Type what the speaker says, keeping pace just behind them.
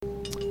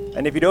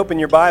And if you'd open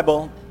your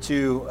Bible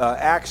to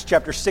Acts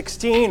chapter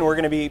 16, we're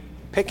going to be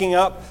picking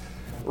up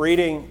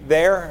reading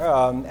there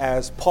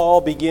as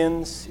Paul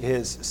begins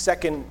his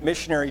second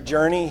missionary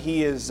journey.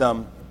 He is,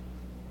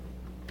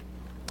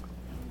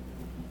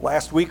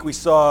 last week we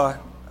saw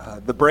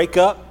the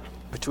breakup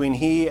between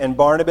he and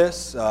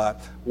Barnabas,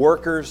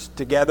 workers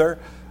together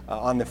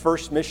on the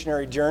first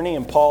missionary journey,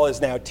 and Paul is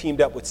now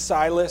teamed up with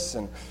Silas,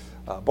 and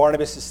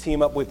Barnabas is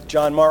teamed up with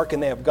John Mark,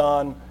 and they have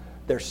gone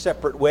their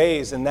separate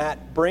ways, and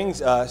that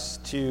brings us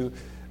to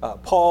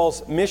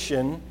Paul's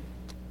mission,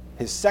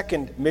 his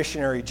second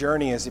missionary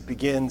journey as it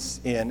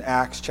begins in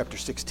Acts chapter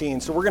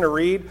 16. So we're going to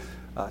read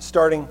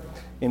starting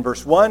in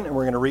verse 1, and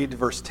we're going to read to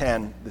verse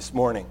 10 this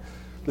morning.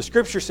 The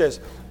scripture says,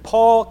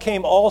 Paul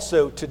came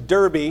also to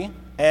Derbe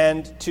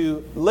and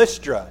to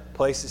Lystra,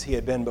 places he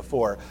had been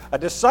before. A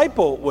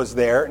disciple was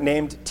there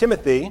named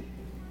Timothy,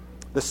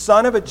 the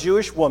son of a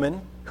Jewish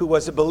woman who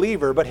was a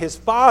believer, but his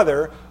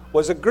father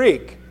was a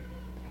Greek.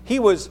 He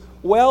was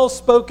well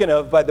spoken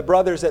of by the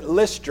brothers at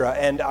Lystra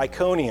and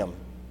Iconium.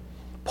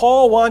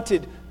 Paul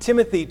wanted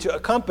Timothy to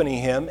accompany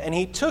him, and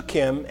he took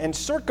him and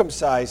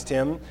circumcised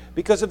him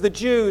because of the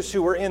Jews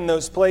who were in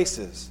those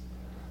places.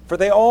 For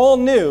they all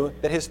knew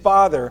that his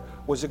father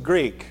was a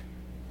Greek.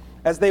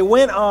 As they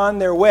went on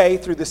their way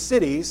through the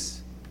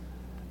cities,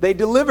 they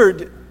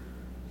delivered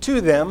to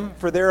them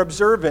for their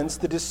observance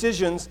the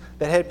decisions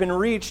that had been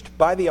reached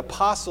by the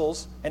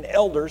apostles and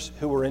elders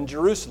who were in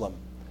Jerusalem.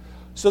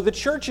 So the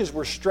churches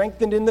were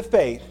strengthened in the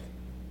faith,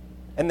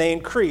 and they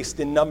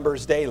increased in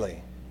numbers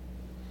daily.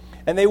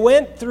 And they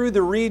went through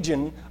the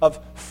region of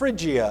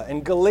Phrygia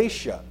and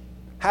Galatia,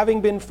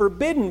 having been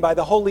forbidden by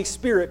the Holy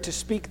Spirit to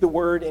speak the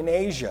word in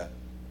Asia.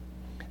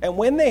 And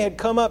when they had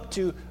come up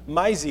to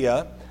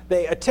Mysia,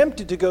 they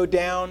attempted to go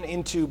down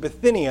into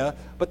Bithynia,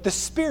 but the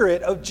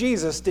Spirit of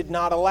Jesus did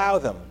not allow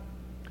them.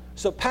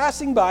 So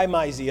passing by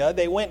Mysia,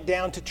 they went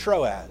down to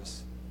Troas.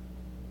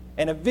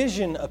 And a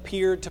vision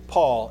appeared to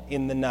Paul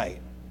in the night.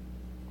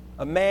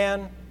 A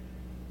man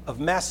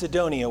of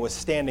Macedonia was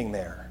standing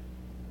there,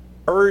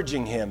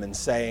 urging him and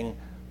saying,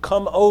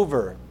 "Come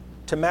over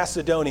to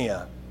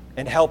Macedonia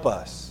and help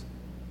us."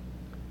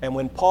 And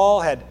when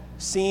Paul had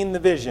seen the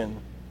vision,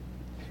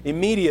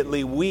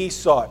 immediately we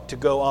sought to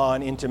go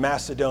on into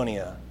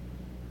Macedonia,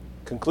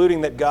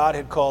 concluding that God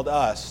had called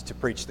us to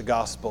preach the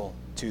gospel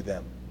to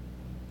them.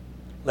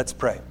 Let's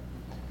pray.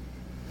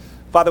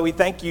 Father, we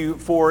thank you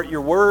for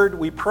your word.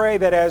 We pray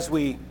that as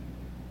we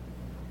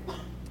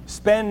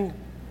spend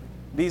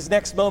these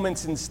next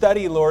moments in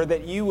study, Lord,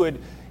 that you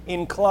would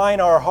incline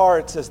our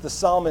hearts, as the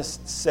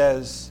psalmist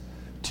says,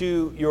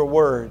 to your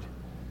word.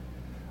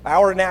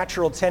 Our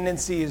natural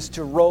tendency is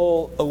to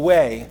roll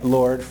away,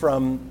 Lord,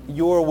 from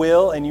your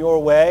will and your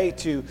way,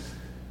 to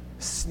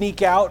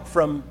sneak out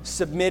from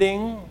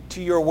submitting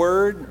to your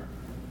word.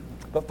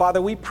 But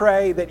Father, we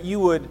pray that you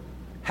would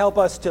help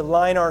us to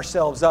line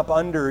ourselves up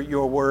under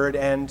your word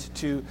and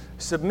to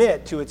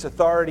submit to its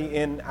authority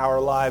in our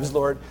lives,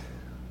 Lord.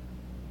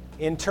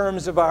 In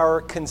terms of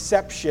our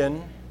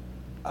conception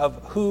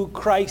of who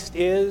Christ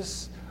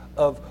is,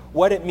 of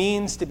what it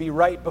means to be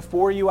right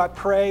before you, I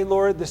pray,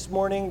 Lord, this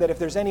morning that if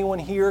there's anyone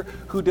here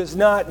who does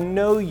not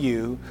know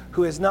you,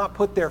 who has not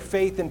put their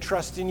faith and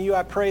trust in you,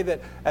 I pray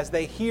that as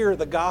they hear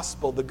the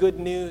gospel, the good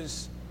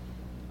news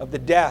of the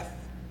death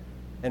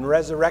and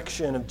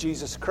resurrection of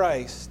Jesus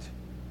Christ,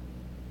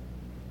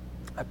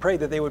 I pray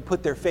that they would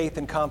put their faith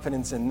and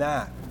confidence in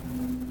that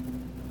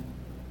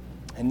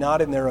and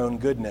not in their own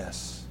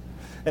goodness.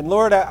 And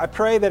Lord, I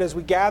pray that as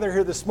we gather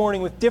here this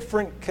morning with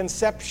different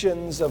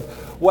conceptions of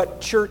what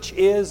church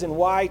is and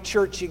why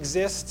church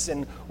exists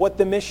and what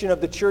the mission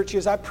of the church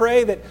is, I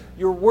pray that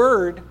your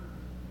word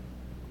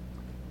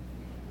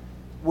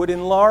would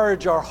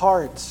enlarge our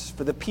hearts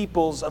for the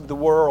peoples of the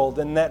world,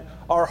 and that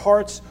our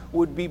hearts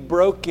would be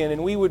broken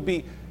and we would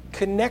be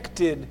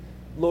connected,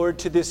 Lord,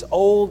 to this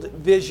old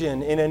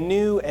vision in a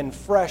new and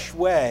fresh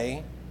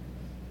way,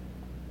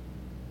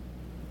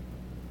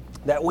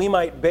 that we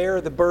might bear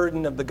the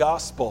burden of the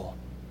gospel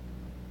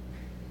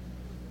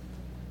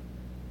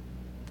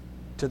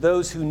to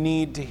those who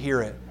need to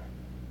hear it.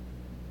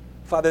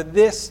 Father,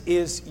 this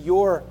is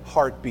your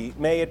heartbeat.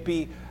 May it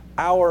be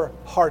our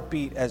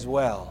heartbeat as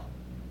well.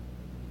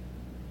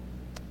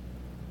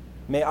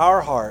 May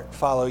our heart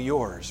follow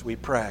yours, we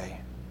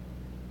pray.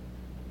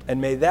 And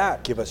may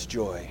that give us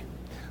joy.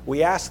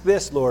 We ask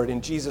this, Lord,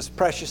 in Jesus'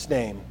 precious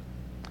name.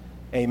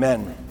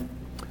 Amen.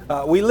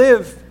 We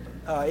live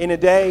in a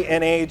day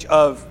and age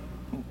of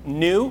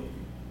new.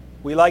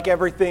 We like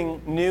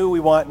everything new. We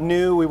want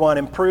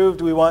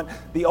improved. We want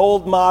the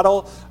old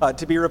model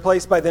to be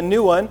replaced by the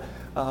new one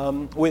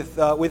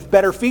with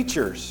better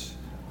features.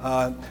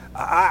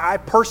 I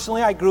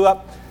personally grew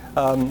up,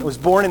 was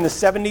born in the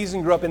 70s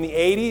and grew up in the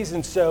 80s,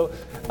 and so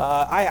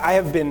I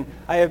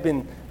have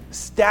been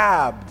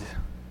stabbed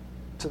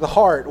to the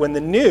heart when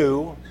the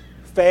new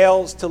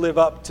fails to live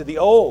up to the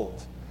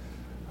old.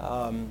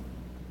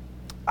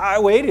 I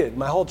waited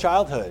my whole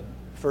childhood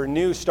for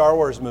new Star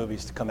Wars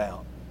movies to come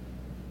out.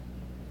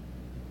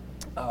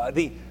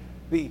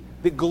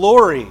 The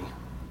glory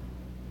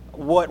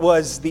what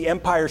was The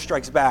Empire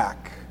Strikes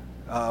Back,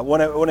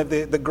 one of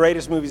the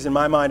greatest movies in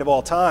my mind of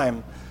all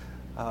time,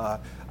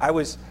 I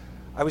was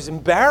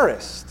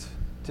embarrassed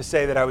to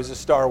say that I was a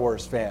Star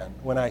Wars fan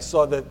when I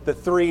saw the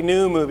three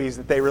new movies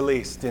that they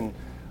released in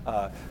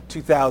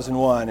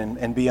 2001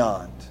 and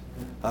beyond.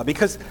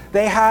 Because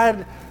they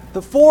had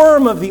the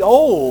form of the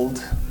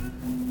old,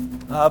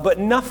 but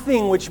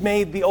nothing which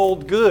made the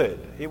old good.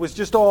 It was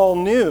just all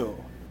new.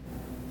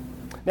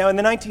 Now, in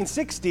the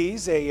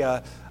 1960s,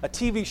 a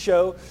TV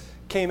show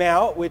came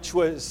out, which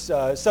was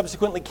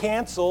subsequently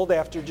canceled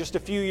after just a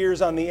few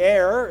years on the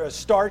air,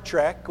 Star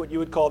Trek, what you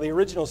would call the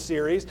original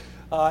series.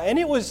 And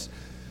it was,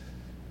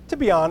 to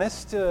be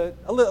honest, a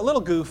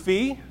little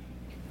goofy,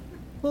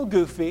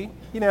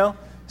 you know,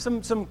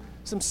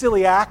 some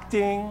silly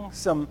acting,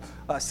 some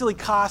silly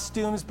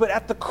costumes, but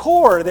at the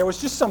core, there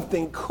was just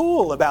something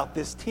cool about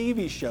this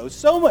TV show,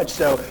 so much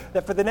so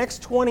that for the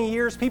next 20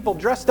 years, people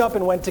dressed up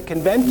and went to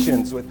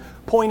conventions with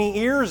pointy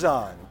ears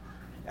on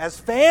as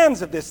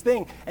fans of this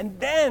thing. And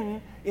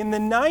then, in the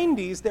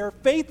 90s, their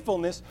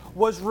faithfulness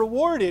was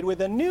rewarded with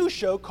a new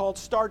show called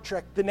Star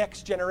Trek: The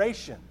Next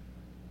Generation,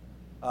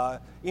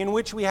 in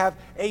which we have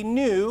a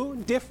new,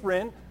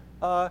 different,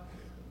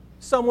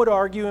 some would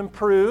argue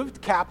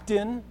improved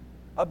captain,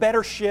 a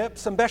better ship,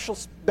 some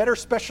better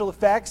special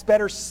effects,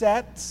 better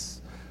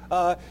sets.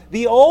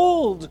 The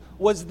old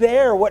was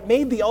there. What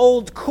made the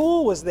old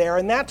cool was there,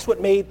 and that's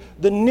what made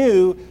the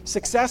new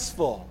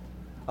successful.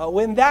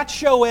 When that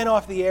show went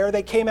off the air,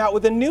 they came out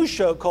with a new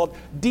show called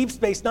Deep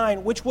Space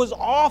Nine, which was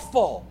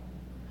awful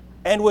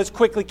and was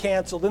quickly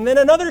canceled. And then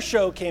another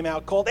show came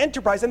out called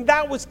Enterprise, and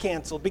that was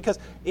canceled because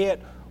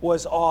it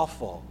was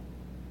awful.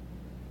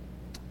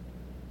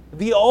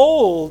 The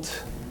old,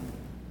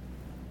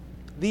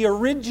 the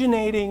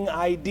originating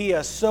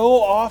idea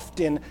so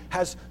often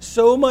has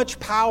so much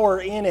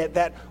power in it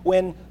that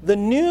when the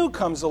new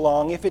comes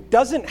along, if it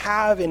doesn't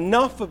have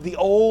enough of the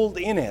old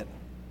in it,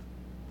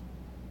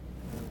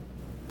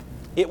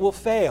 it will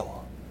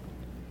fail.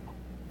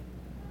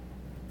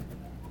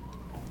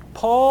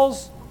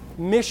 Paul's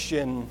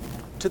mission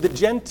to the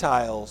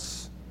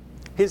Gentiles,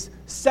 his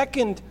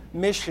second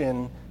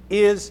mission,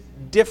 is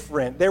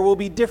different. There will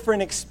be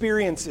different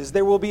experiences.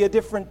 There will be a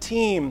different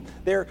team.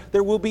 There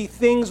will be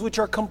things which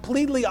are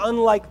completely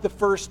unlike the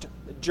first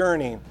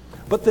journey.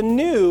 But the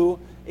new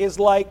is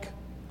like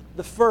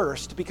the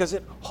first because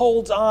it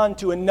holds on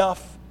to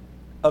enough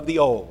of the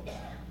old.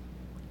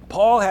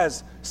 Paul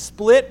has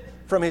split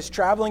from his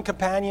traveling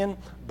companion,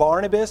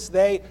 Barnabas.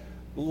 They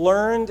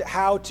learned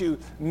how to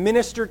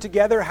minister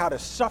together, how to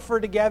suffer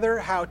together,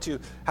 how to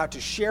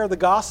share the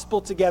gospel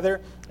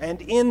together.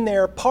 And in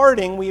their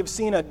parting, we have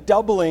seen a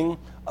doubling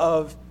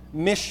of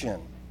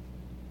mission.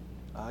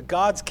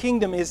 God's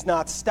kingdom is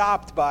not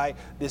stopped by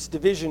this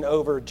division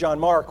over John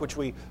Mark, which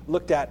we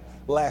looked at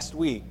last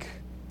week.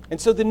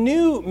 And so the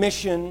new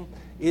mission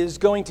is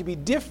going to be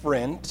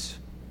different.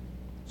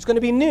 It's going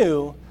to be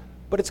new,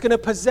 but it's going to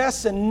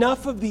possess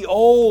enough of the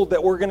old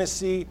that we're going to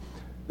see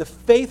the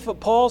faith of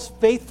Paul's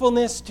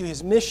faithfulness to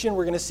his mission.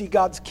 We're going to see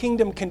God's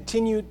kingdom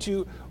continue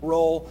to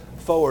roll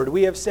forward.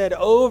 We have said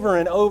over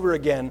and over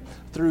again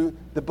through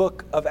the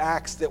book of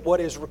Acts that what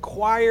is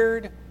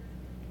required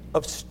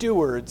of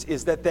stewards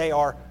is that they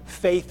are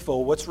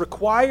faithful. What's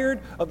required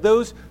of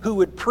those who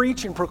would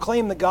preach and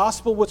proclaim the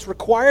gospel, what's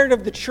required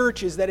of the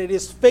church is that it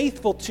is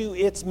faithful to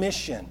its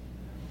mission.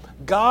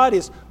 God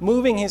is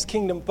moving his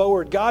kingdom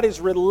forward. God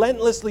is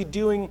relentlessly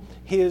doing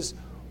his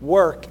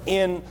work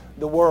in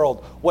the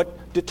world.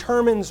 What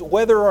determines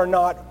whether or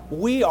not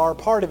we are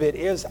part of it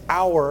is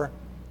our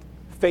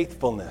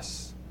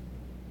faithfulness.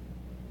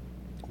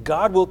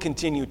 God will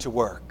continue to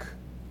work.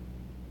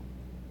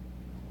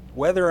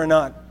 Whether or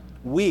not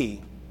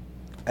we,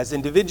 as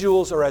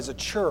individuals or as a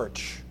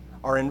church,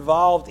 are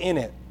involved in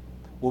it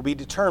will be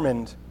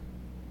determined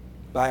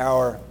by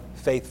our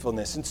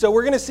faithfulness. And so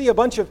we're going to see a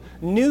bunch of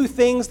new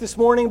things this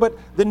morning, but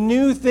the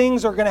new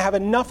things are going to have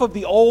enough of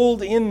the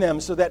old in them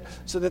so that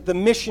the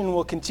mission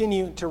will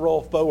continue to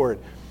roll forward.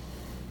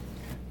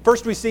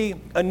 First, we see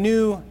a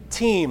new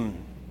team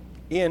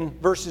in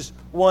verses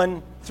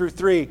 1 through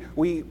 3.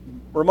 We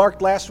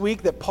remarked last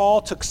week that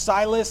Paul took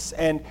Silas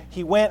and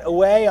he went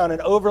away on an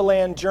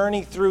overland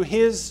journey through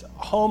his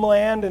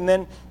homeland and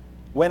then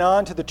went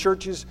on to the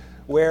churches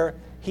where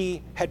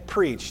he had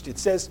preached. It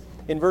says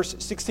in verse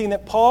 16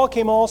 that Paul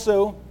came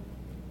also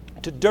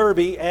to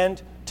Derbe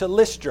and to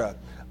Lystra.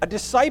 A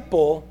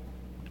disciple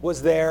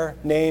was there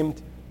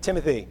named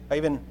Timothy. I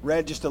even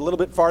read just a little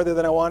bit farther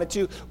than I wanted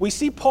to. We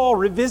see Paul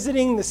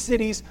revisiting the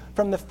cities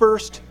from the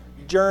first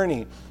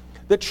journey.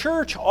 The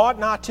church ought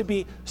not to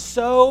be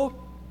so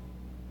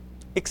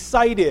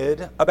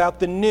excited about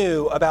the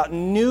new, about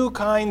new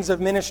kinds of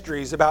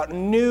ministries, about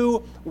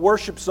new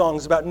worship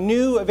songs, about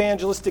new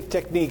evangelistic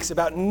techniques,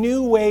 about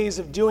new ways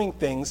of doing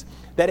things,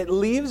 that it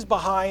leaves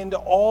behind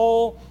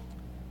all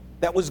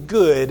that was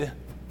good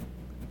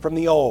from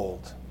the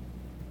old.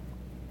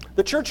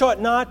 The church ought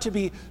not to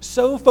be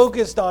so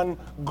focused on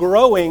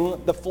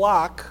growing the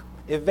flock.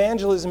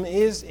 Evangelism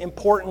is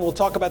important. We'll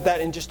talk about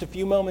that in just a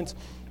few moments.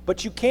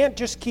 but you can't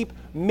just keep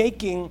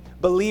making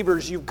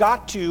believers. You've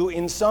got to,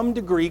 in some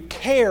degree,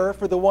 care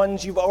for the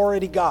ones you've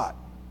already got.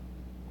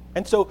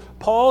 And so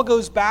Paul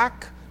goes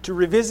back to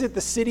revisit the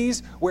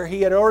cities where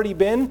he had already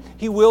been.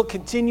 He will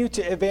continue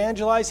to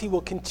evangelize. He will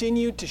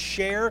continue to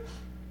share.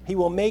 He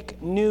will make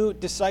new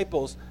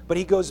disciples. But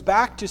he goes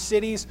back to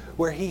cities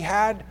where he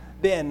had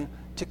been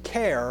to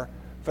care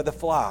for the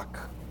flock.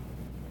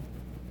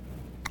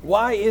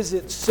 Why is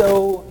it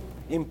so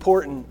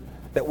important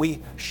that we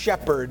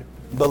shepherd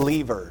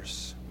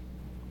believers?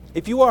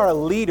 If you are a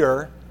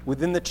leader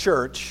within the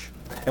church,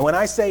 and when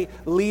I say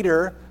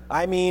leader,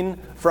 I mean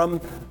from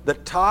the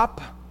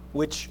top,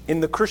 which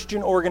in the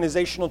Christian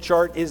organizational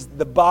chart is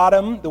the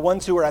bottom, the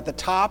ones who are at the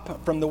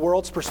top from the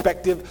world's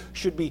perspective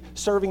should be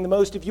serving the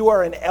most. If you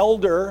are an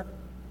elder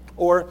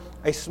or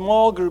a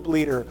small group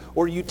leader,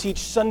 or you teach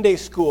Sunday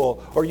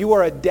school, or you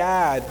are a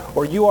dad,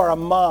 or you are a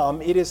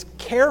mom, it is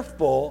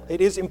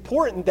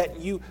important that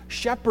you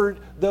shepherd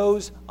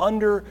those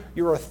under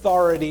your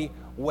authority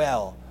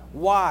well.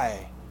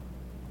 Why?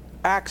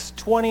 Acts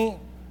 20,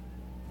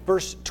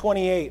 verse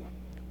 28,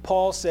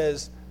 Paul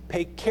says,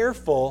 "Pay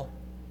careful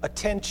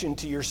attention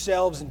to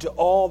yourselves and to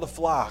all the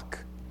flock,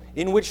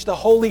 in which the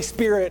Holy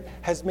Spirit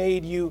has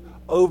made you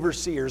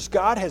overseers."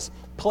 God has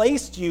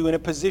placed you in a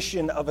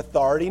position of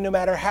authority, no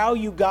matter how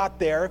you got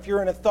there. If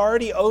you're an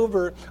authority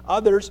over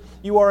others,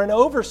 you are an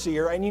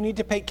overseer, and you need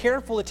to pay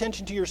careful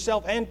attention to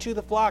yourself and to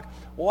the flock.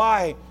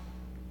 Why?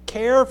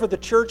 Care for the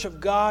church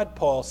of God,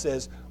 Paul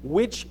says,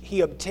 which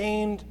he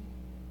obtained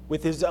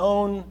with his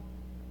own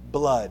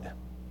blood.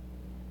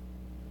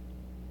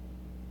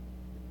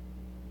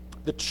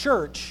 The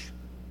church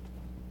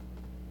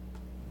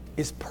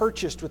is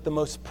purchased with the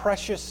most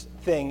precious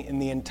thing in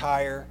the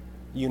entire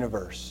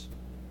universe: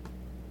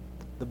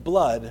 the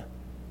blood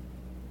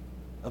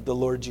of the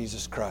Lord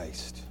Jesus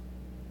Christ.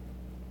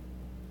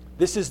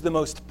 This is the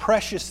most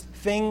precious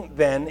thing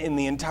then in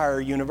the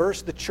entire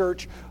universe, the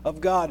church of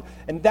God.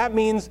 And that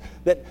means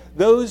that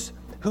those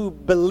who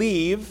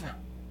believers,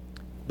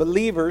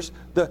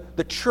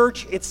 the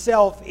church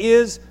itself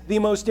is the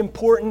most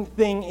important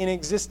thing in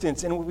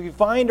existence. And when we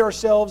find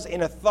ourselves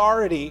in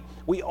authority,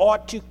 we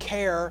ought to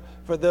care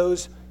for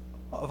those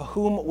of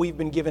whom we've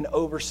been given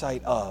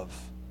oversight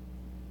of.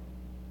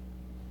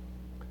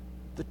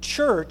 The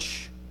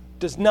church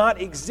does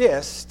not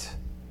exist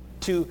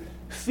to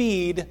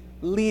feed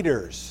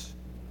leaders.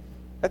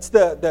 That's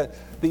a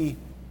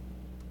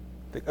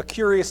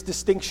curious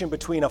distinction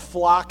between a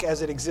flock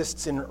as it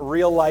exists in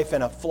real life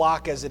and a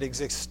flock as it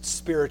exists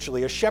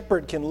spiritually. A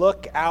shepherd can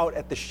look out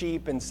at the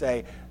sheep and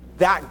say,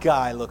 "That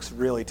guy looks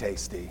really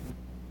tasty.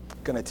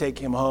 Going to take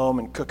him home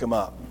and cook him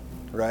up,"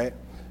 right?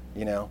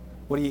 You know,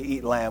 what do you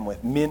eat lamb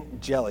with?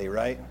 Mint jelly,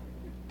 right?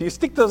 Do you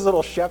stick those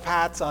little chef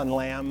hats on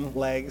lamb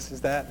legs?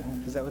 Is that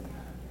what?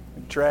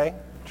 Trey,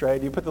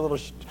 do you put the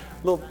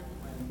little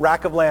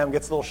rack of lamb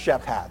gets little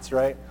chef hats,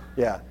 right?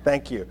 Yeah,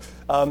 thank you.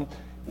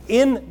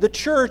 In the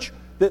church,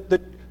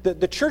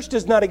 the church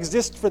does not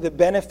exist for the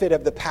benefit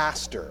of the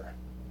pastor.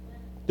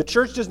 The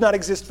church does not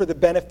exist for the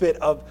benefit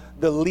of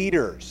the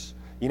leaders.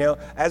 You know,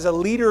 as a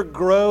leader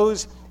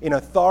grows in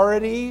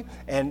authority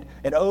and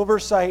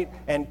oversight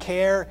and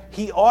care,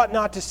 he ought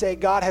not to say,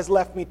 "God has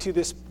led me to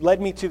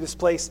this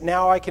place.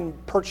 Now I can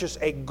purchase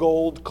a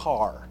gold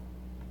car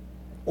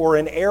or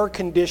an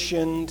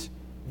air-conditioned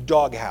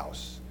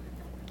doghouse."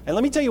 And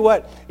let me tell you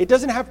what, it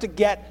doesn't have to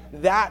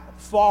get that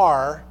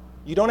far.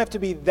 You don't have to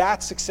be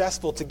that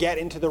successful to get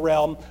into the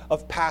realm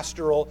of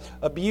pastoral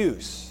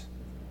abuse.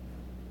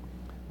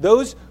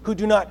 Those who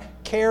do not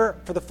care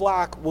for the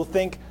flock will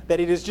think that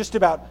it is just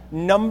about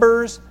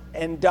numbers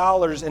and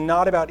dollars and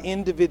not about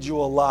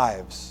individual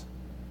lives.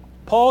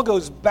 Paul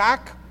goes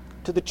back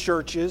to the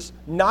churches,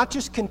 not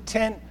just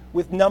content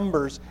with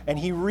numbers, and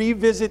he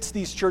revisits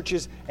these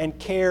churches and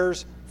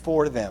cares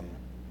for them.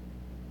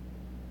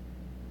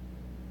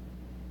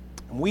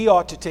 We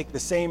ought to take the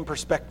same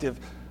perspective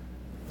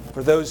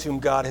for those whom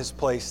God has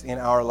placed in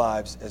our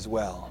lives as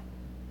well.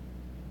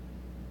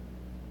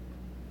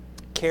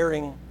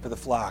 Caring for the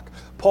flock.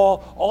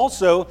 Paul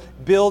also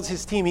builds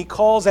his team. He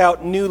calls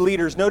out new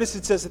leaders. Notice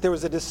it says that there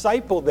was a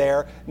disciple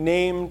there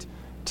named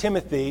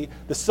Timothy,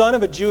 the son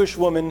of a Jewish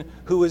woman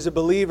who was a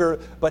believer,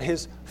 but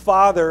his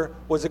father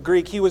was a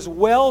Greek. He was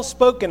well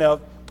spoken of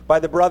by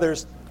the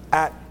brothers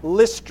at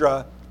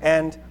Lystra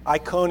and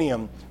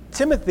Iconium.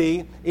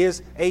 Timothy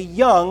is a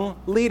young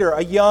leader,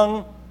 a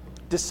young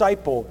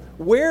disciple.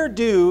 Where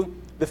do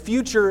the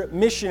future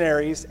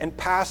missionaries and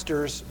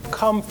pastors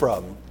come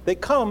from? They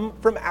come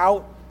from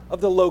out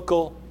of the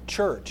local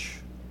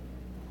church.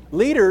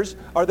 Leaders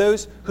are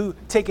those who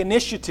take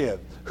initiative,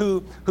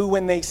 who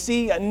when they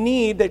see a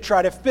need, they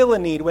try to fill a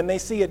need. When they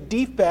see a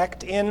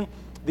defect in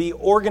the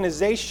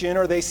organization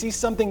or they see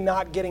something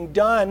not getting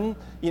done,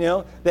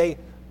 they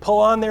pull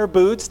on their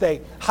boots,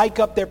 they hike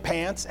up their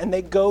pants, and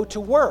they go to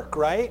work,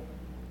 right?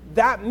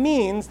 That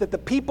means that the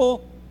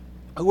people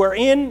who are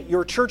in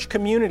your church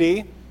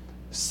community,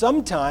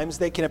 sometimes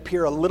they can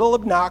appear a little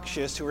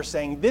obnoxious, who are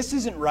saying, "This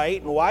isn't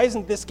right, and why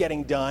isn't this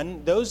getting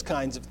done?" Those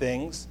kinds of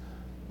things.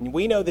 And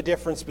we know the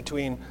difference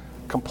between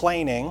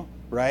complaining,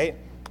 right,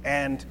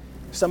 and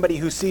somebody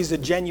who sees a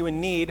genuine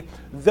need.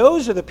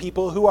 Those are the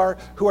people who are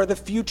the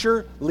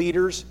future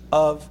leaders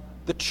of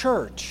the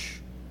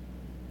church.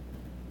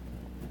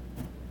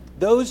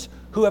 Those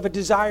who have a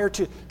desire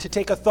to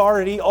take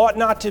authority ought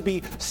not to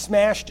be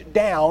smashed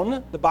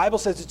down. The Bible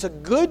says it's a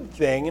good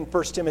thing in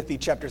 1 Timothy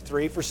chapter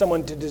 3 for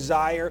someone to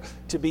desire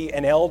to be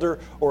an elder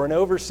or an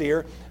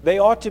overseer. They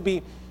ought to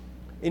be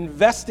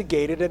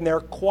investigated and their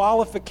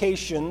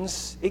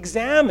qualifications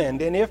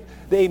examined. And if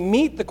they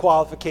meet the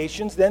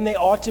qualifications, then they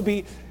ought to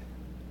be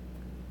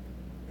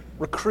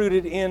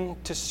recruited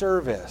into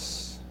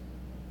service.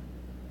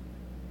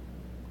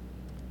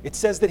 It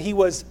says that he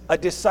was a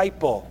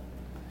disciple.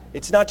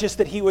 It's not just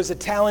that he was a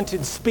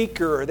talented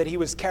speaker or that he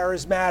was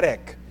charismatic.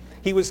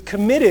 He was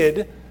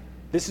committed,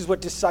 this is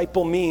what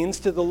disciple means,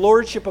 to the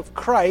lordship of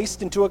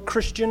Christ and to a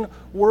Christian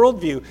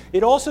worldview.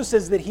 It also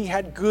says that he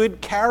had good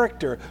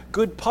character,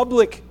 good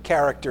public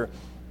character.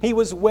 He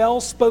was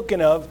well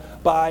spoken of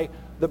by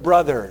the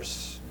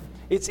brothers.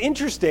 It's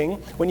interesting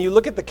when you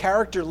look at the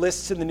character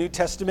lists in the New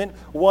Testament,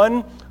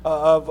 one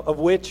of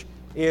which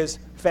is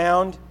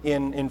found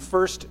in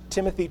 1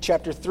 Timothy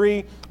chapter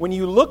 3. When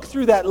you look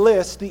through that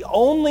list, the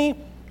only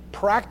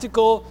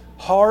practical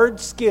hard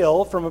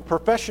skill from a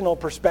professional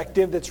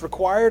perspective that's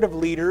required of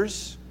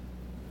leaders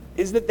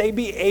is that they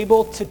be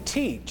able to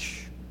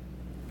teach,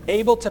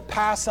 able to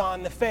pass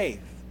on the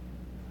faith.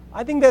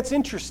 I think that's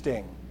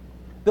interesting.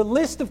 The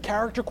list of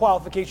character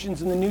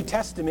qualifications in the New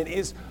Testament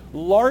is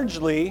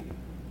largely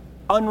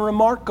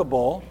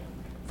unremarkable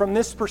from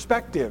this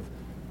perspective.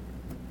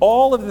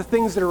 All of the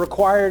things that are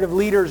required of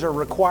leaders are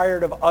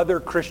required of other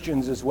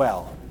Christians as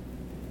well.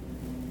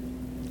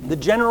 The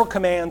general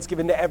commands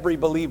given to every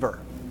believer.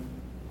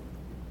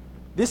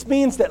 This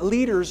means that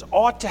leaders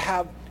ought to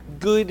have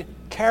good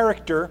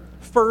character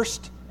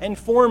first and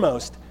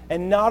foremost,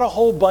 and not a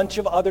whole bunch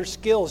of other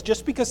skills.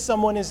 Just because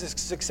someone is a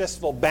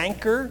successful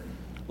banker,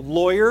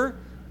 lawyer,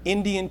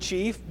 Indian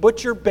chief,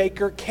 butcher,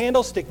 baker,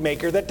 candlestick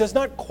maker, that does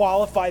not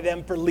qualify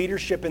them for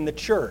leadership in the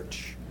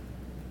church.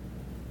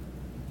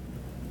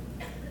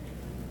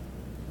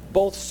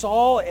 Both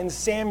Saul and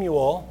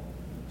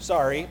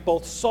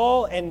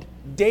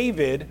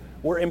David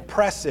were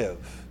impressive.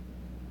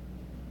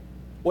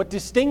 What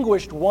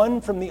distinguished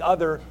one from the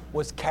other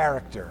was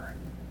character.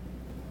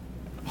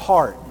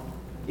 Heart.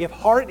 If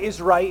heart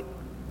is right,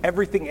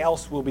 everything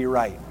else will be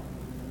right.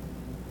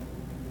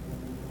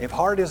 If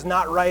heart is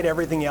not right,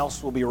 everything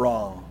else will be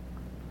wrong.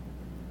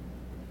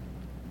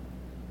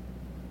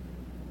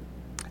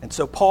 And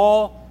so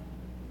Paul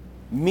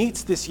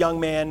meets this young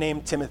man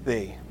named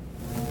Timothy.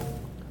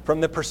 From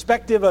the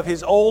perspective of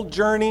his old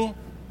journey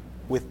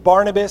with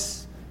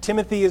Barnabas,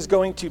 Timothy is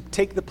going to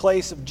take the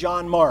place of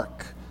John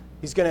Mark.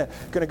 He's going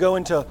to go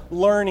into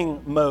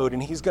learning mode,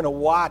 and he's going to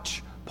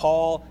watch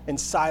Paul and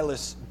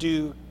Silas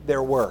do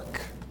their work.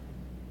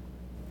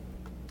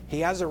 He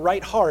has a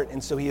right heart,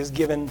 and so he is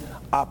given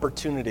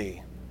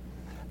opportunity.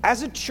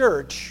 As a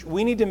church,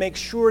 we need to make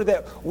sure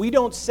that we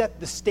don't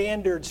set the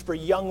standards for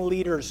young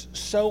leaders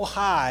so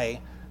high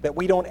that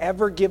we don't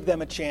ever give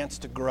them a chance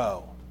to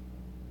grow.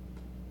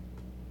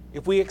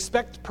 If we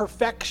expect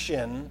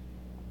perfection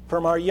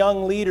from our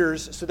young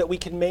leaders so that we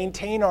can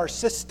maintain our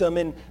system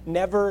and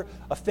never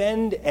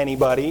offend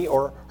anybody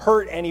or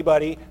hurt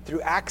anybody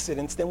through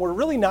accidents, then we're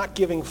really not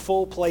giving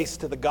full place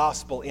to the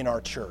gospel in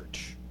our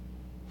church.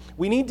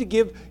 We need to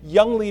give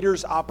young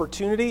leaders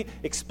opportunity,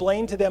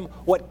 explain to them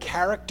what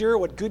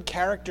good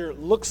character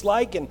looks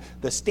like and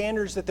the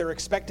standards that they're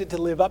expected to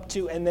live up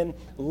to, and then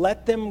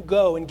let them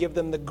go and give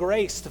them the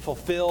grace to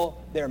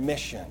fulfill their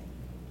mission.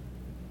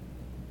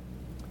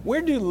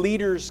 Where do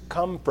leaders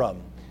come from?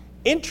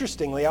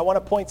 Interestingly, I want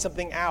to point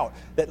something out,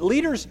 that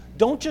leaders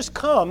don't just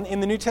come in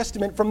the New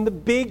Testament from the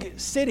big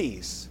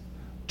cities.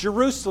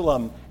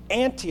 Jerusalem,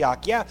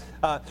 Antioch.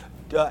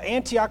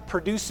 Antioch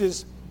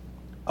produces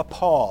a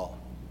Paul.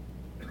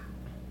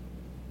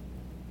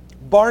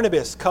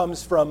 Barnabas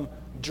comes from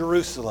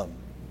Jerusalem.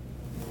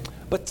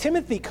 But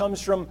Timothy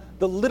comes from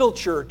the little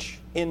church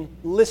in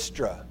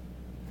Lystra.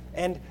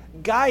 And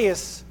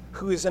Gaius,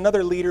 who is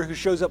another leader who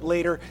shows up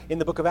later in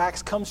the book of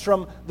Acts, comes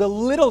from the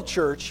little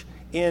church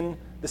in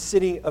the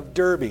city of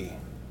Derbe.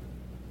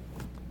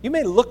 You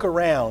may look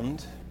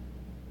around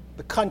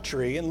the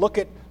country and look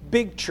at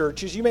big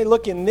churches. You may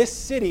look in this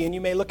city and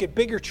you may look at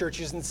bigger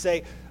churches and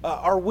say,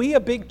 are we a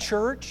big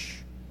church?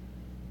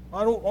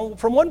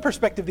 From one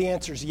perspective, the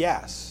answer is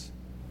yes.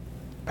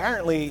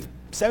 Apparently,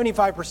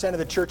 75% of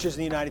the churches in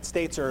the United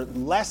States are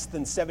less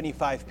than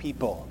 75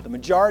 people. The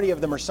majority of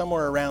them are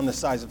somewhere around the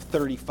size of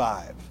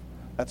 35.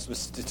 That's what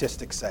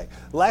statistics say.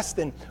 Less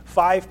than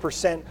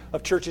 5%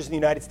 of churches in the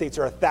United States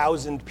are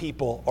 1,000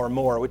 people or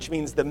more, which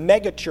means the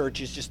mega church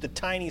is just a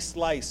tiny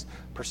slice,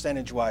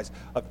 percentage-wise,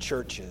 of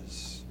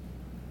churches.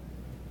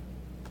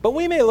 But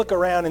we may look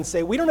around and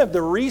say, we don't have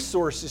the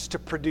resources to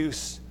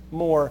produce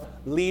more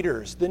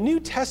leaders. The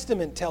New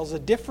Testament tells a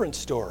different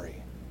story.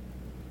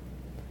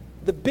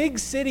 The big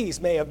cities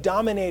may have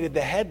dominated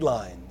the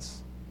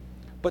headlines,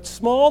 but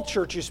small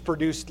churches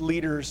produced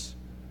leaders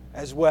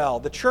as well.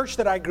 The church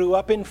that I grew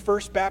up in,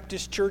 First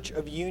Baptist Church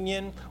of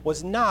Union,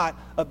 was not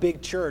a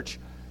big church.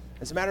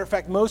 As a matter of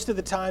fact, most of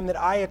the time that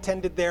I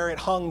attended there, it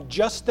hung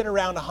just at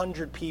around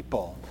 100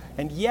 people.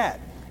 And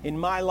yet, in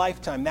my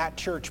lifetime, that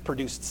church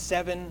produced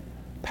 7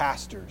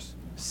 pastors,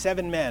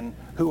 7 men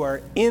who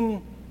are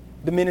in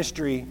the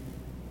ministry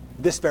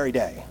this very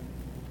day,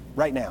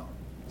 right now.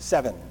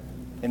 7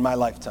 in my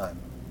lifetime.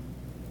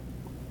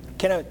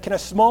 Can a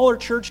smaller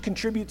church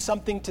contribute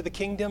something to the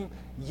kingdom?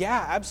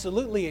 Yeah,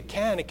 absolutely it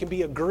can. It can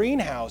be a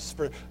greenhouse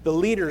for the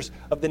leaders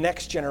of the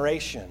next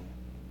generation.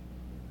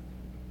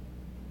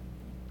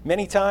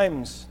 Many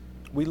times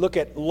we look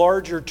at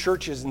larger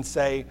churches and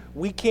say,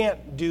 we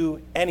can't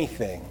do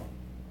anything.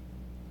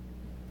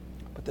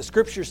 But the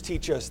scriptures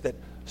teach us that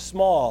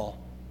small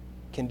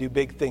can do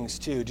big things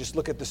too. Just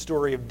look at the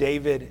story of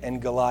David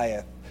and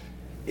Goliath.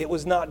 It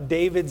was not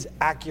David's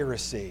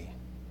accuracy,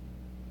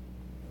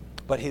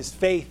 but his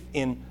faith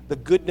in the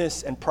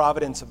goodness and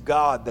providence of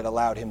God that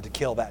allowed him to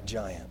kill that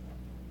giant.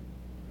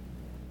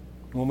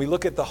 When we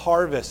look at the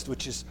harvest,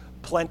 which is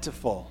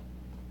plentiful,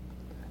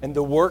 and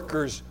the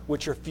workers,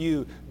 which are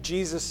few,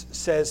 Jesus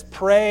says,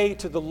 pray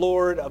to the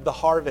Lord of the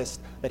harvest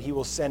that he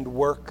will send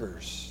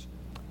workers.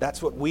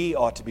 That's what we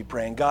ought to be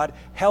praying. God,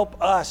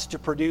 help us to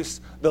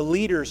produce the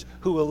leaders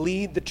who will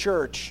lead the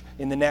church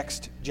in the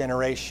next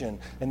generation,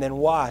 and then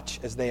watch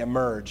as they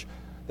emerge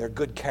their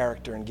good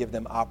character and give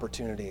them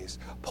opportunities.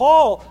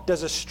 Paul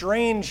does a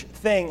strange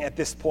thing at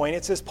this point.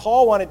 It says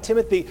Paul wanted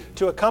Timothy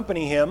to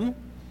accompany him,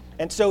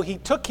 and so he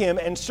took him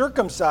and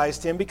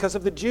circumcised him because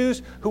of the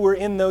Jews who were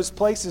in those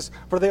places,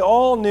 for they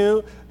all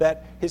knew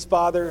that his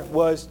father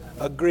was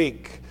a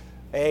Greek.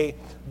 A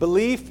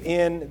belief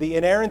in the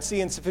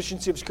inerrancy and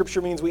sufficiency of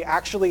Scripture means we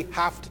actually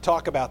have to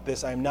talk about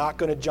this. I'm not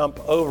going to jump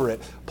over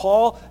it.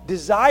 Paul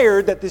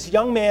desired that this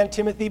young man,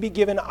 Timothy, be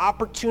given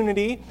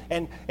opportunity,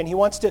 and he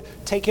wants to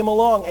take him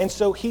along, and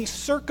so he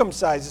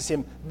circumcises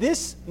him.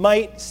 This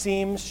might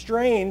seem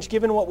strange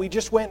given what we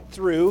just went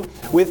through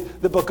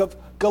with the book of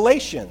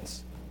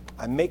Galatians.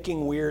 I'm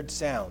making weird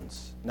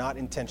sounds, not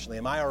intentionally.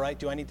 Am I all right?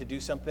 Do I need to do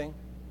something?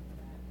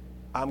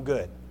 I'm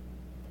good.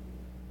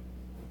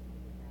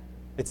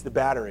 It's the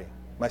battery.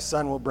 My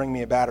son will bring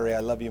me a battery. I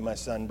love you, my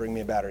son. Bring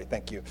me a battery.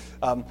 Thank you.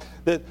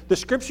 The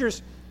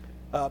scriptures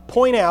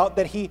point out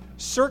that he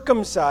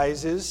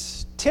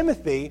circumcises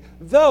Timothy,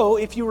 though,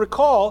 if you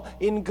recall,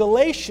 in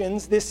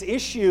Galatians, this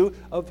issue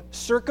of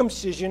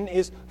circumcision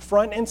is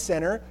front and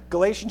center.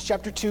 Galatians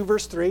chapter 2,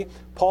 verse 3,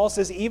 Paul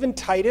says, even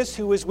Titus,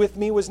 who was with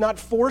me, was not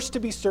forced to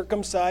be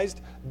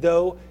circumcised,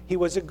 though he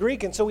was a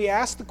Greek. And so we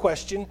ask the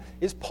question,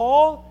 is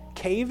Paul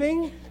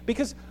caving?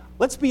 Because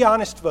let's be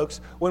honest, folks.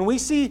 When we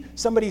see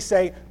somebody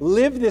say,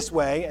 live this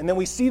way, and then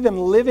we see them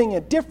living a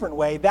different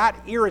way, that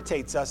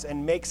irritates us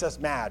and makes us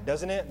mad,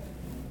 doesn't it?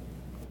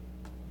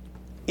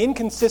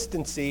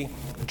 Inconsistency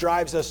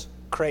drives us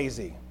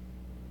crazy.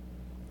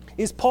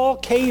 Is Paul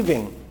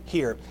caving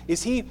here?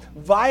 Is he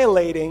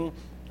violating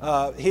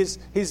his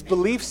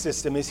belief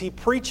system? Is he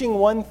preaching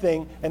one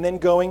thing and then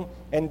going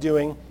and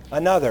doing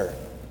another?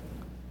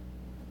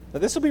 Now,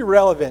 this will be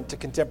relevant to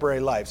contemporary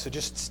life, so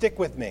just stick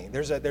with me.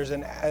 There's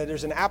an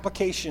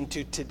application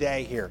to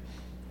today here.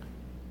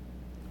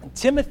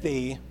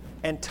 Timothy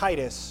and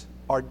Titus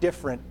are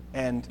different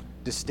and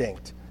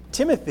distinct.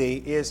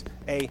 Timothy is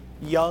a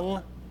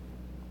young,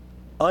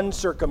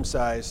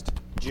 uncircumcised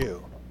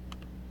Jew.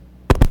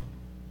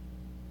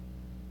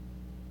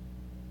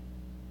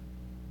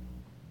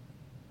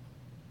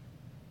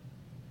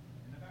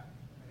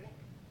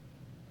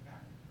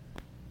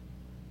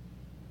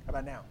 How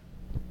about now?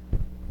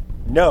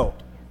 No.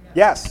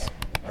 Yes.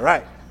 All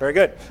right. Very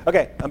good.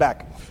 Okay, I'm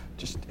back.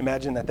 Just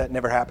imagine that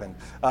never happened.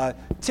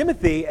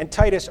 Timothy and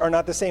Titus are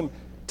not the same.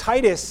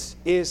 Titus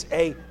is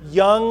a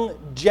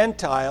young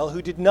Gentile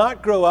who did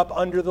not grow up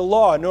under the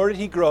law, nor did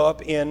he grow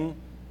up in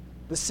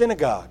the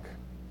synagogue.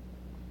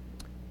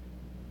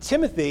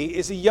 Timothy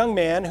is a young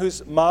man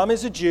whose mom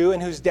is a Jew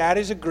and whose dad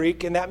is a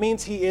Greek, and that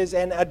means he is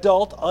an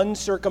adult,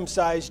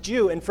 uncircumcised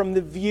Jew. And from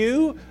the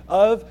view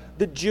of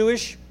the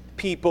Jewish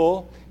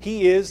people,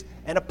 he is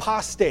an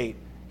apostate.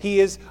 He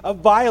is a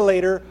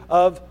violator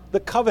of the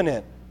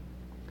covenant.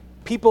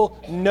 People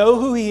know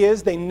who he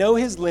is, they know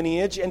his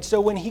lineage, and so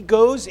when he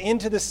goes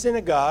into the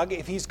synagogue,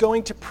 if he's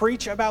going to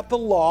preach about the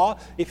law,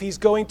 if he's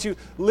going to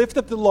lift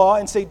up the law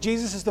and say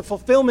Jesus is the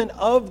fulfillment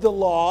of the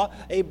law,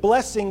 a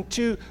blessing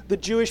to the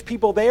Jewish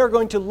people, they are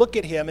going to look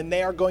at him and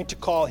they are going to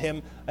call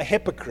him a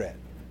hypocrite.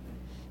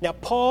 Now,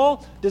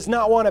 Paul does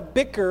not want to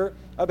bicker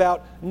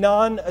about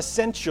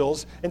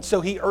non-essentials, and so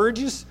he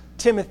urges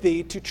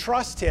Timothy to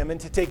trust him and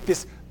to take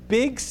this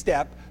big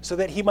step so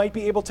that he might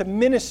be able to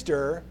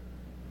minister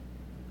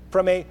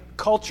from a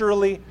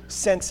culturally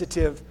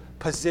sensitive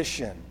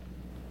position.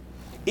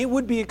 It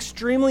would be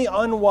extremely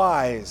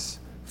unwise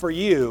for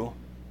you,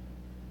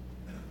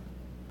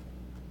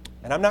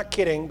 and I'm not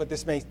kidding, but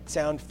this may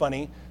sound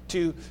funny,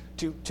 to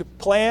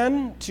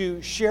plan to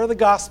share the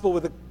gospel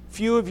with a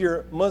few of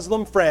your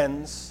Muslim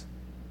friends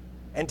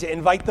and to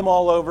invite them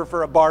all over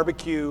for a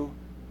barbecue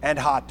and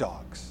hot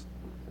dogs.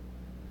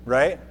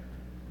 Right?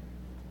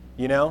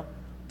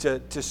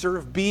 to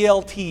serve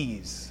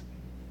BLTs.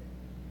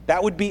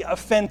 That would be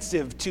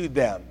offensive to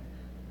them.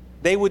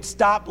 They would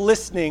stop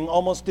listening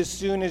almost as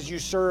soon as you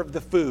serve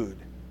the food.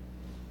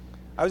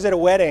 I was at a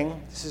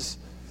wedding. This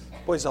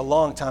is a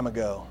long time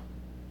ago.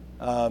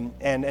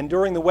 And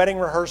during the wedding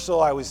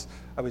rehearsal, I was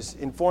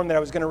informed that I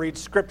was going to read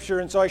scripture,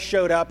 and so I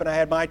showed up and I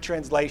had my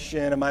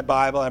translation and my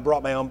Bible. I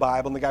brought my own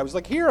Bible, and the guy was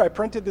like, "Here, I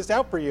printed this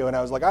out for you." And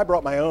I was like, "I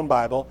brought my own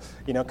Bible,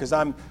 because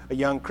I'm a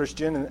young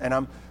Christian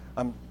and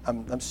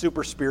I'm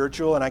super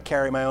spiritual and I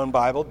carry my own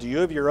Bible. Do you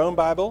have your own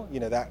Bible?"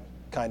 That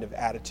kind of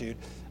attitude.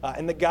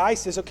 And the guy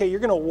says, "Okay, you're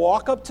going to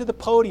walk up to the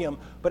podium,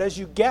 but as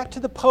you get to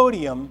the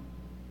podium,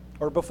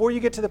 or before you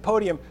get to the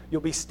podium,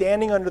 you'll be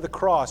standing under the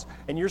cross,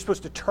 and you're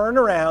supposed to turn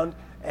around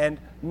and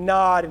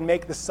nod and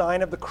make the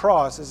sign of the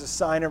cross as a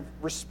sign of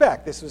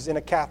respect." This was in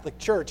a Catholic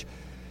church.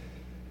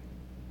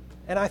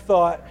 And I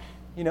thought,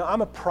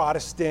 I'm a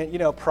Protestant,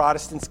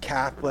 Protestants,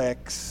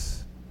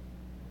 Catholics.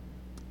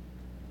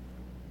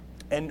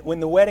 And when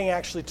the wedding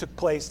actually took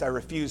place, I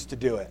refused to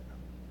do it.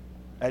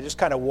 I just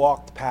kind of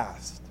walked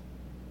past.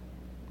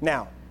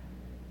 Now,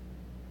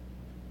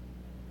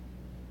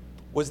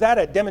 was that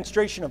a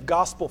demonstration of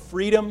gospel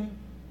freedom,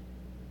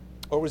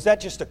 or was that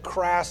just a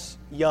crass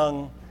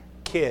young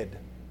kid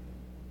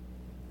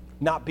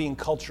not being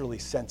culturally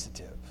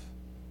sensitive?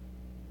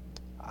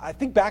 I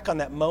think back on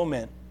that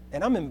moment,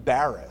 and I'm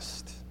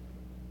embarrassed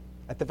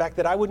at the fact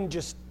that I wouldn't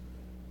just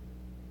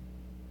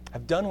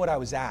have done what I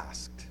was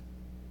asked.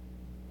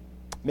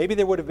 Maybe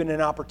there would have been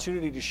an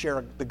opportunity to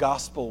share the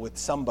gospel with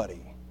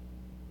somebody,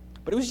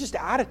 but it was just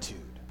attitude.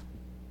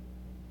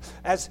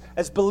 As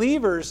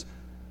believers,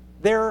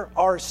 there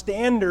are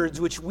standards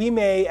which we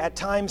may at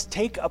times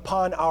take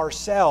upon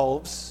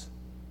ourselves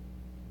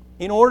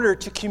in order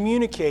to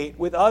communicate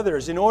with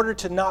others, in order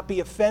to not be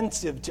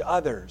offensive to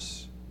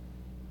others.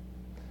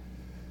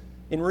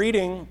 In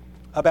reading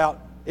about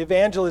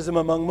evangelism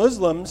among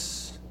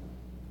Muslims,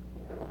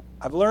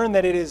 I've learned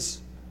that it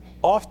is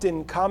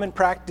often common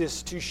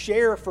practice to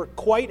share for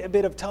quite a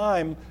bit of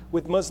time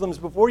with Muslims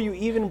before you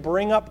even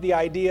bring up the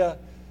idea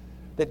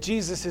that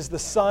Jesus is the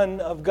Son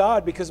of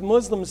God, because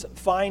Muslims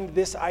find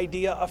this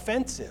idea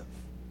offensive.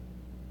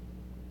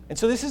 And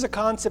so this is a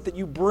concept that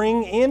you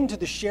bring into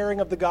the sharing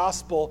of the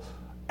gospel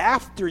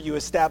after you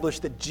establish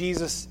that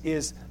Jesus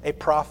is a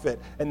prophet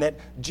and that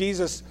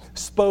Jesus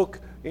spoke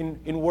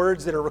in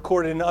words that are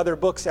recorded in other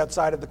books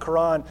outside of the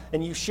Quran,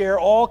 and you share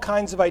all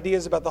kinds of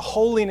ideas about the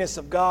holiness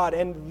of God,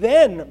 and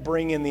then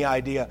bring in the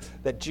idea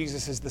that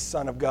Jesus is the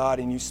Son of God,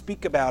 and you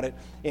speak about it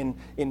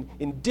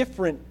in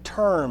different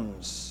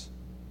terms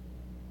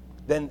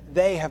than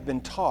they have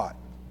been taught.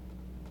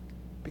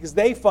 Because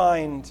they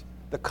find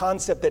the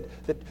concept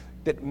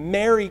that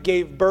Mary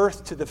gave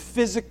birth to the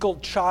physical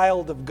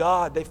child of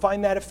God, they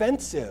find that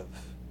offensive.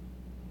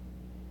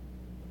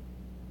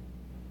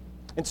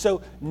 And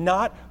so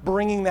not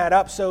bringing that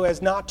up so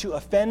as not to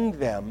offend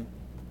them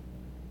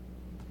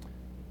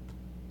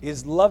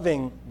is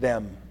loving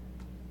them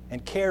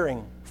and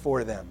caring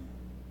for them.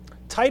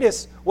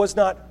 Titus was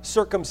not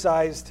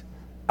circumcised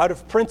out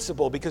of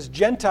principle because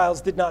Gentiles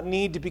did not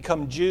need to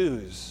become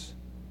Jews.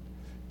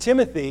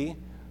 Timothy,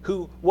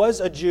 who was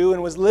a Jew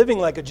and was living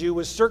like a Jew,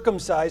 was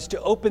circumcised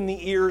to open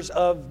the ears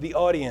of the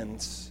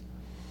audience.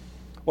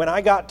 When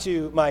I got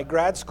to my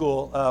grad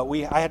school,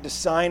 I had to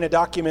sign a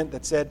document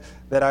that said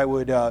that I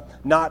would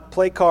not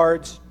play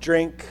cards,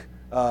 drink,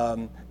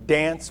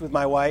 dance with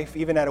my wife,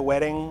 even at a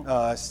wedding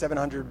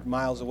 700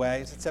 miles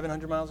away. Is it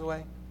 700 miles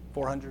away?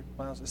 400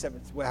 miles?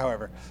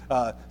 However.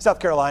 South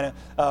Carolina.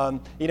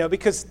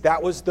 Because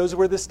those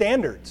were the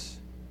standards.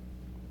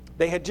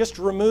 They had just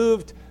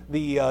removed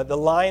the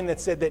line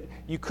that said that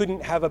you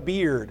couldn't have a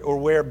beard or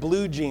wear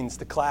blue jeans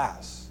to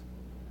class.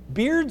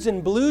 Beards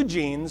and blue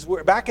jeans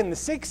back in the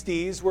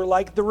 60s were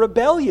like the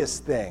rebellious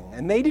thing,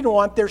 and they didn't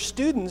want their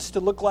students to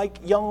look like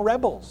young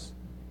rebels.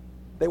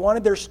 They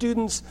wanted their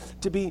students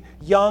to be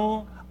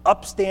young,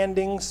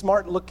 upstanding,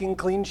 smart-looking,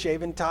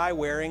 clean-shaven,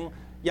 tie-wearing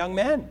young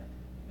men.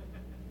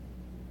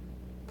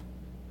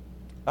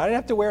 I didn't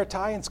have to wear a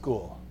tie in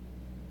school.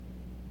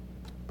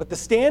 But the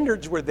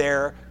standards were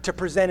there to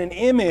present an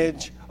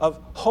image of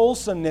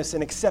wholesomeness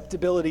and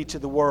acceptability to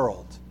the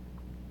world.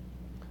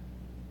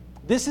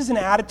 This is an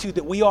attitude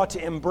that we ought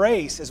to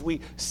embrace as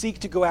we seek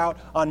to go out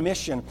on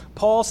mission.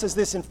 Paul says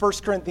this in 1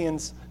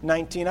 Corinthians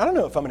 19. I don't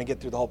know if I'm going to get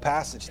through the whole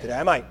passage today.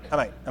 I might.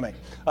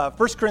 1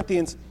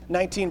 Corinthians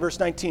 19, verse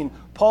 19.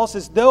 Paul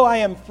says, "Though I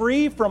am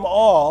free from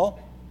all,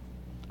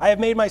 I have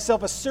made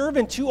myself a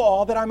servant to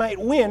all that I might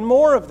win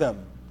more of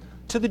them.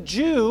 To the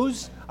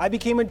Jews, I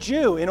became a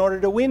Jew in order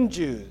to win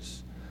Jews.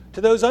 To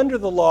those under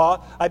the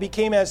law, I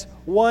became as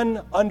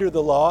one under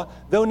the law,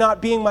 though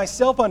not being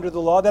myself under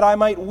the law, that I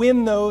might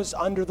win those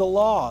under the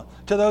law.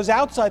 To those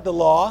outside the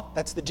law,"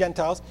 that's the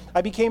Gentiles,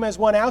 "I became as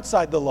one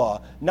outside the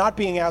law, not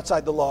being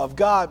outside the law of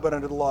God, but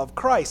under the law of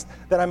Christ,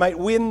 that I might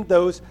win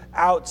those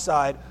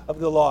outside of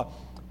the law."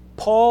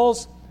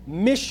 Paul's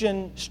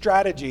mission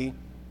strategy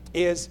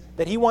is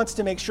that he wants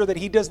to make sure that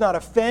he does not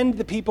offend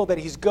the people that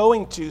he's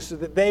going to so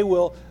that they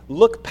will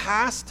look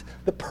past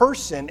the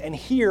person and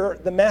hear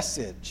the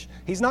message.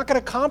 He's not going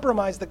to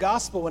compromise the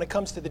gospel when it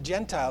comes to the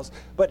Gentiles,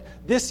 but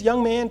this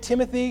young man,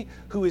 Timothy,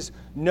 who is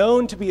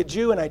known to be a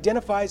Jew and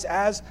identifies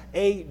as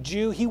a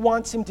Jew, he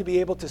wants him to be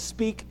able to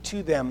speak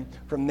to them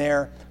from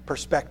their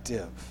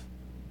perspective.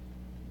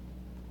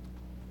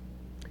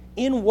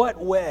 In what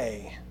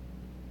way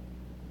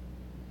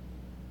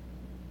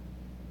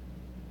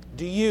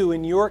do you,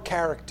 in your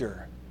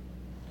character,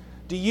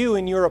 do you,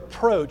 in your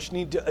approach,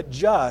 need to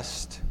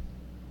adjust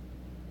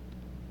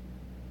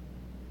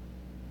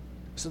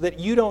so that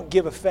you don't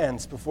give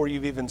offense before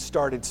you've even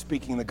started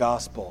speaking the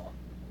gospel?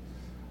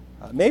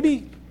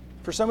 Maybe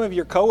for some of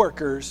your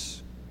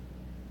coworkers,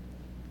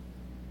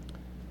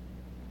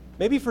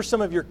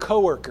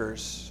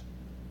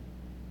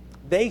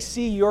 they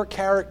see your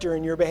character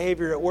and your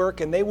behavior at work,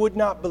 and they would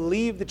not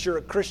believe that you're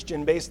a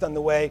Christian based on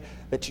the way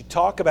that you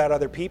talk about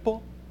other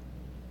people,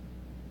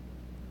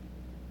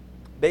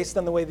 based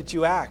on the way that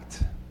you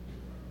act.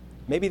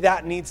 Maybe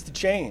that needs to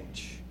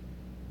change.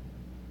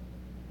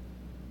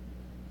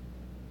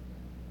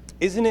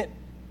 Isn't it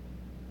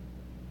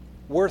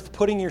worth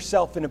putting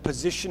yourself in a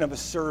position of a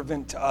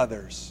servant to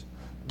others,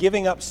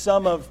 giving up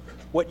some of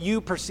what you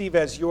perceive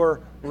as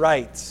your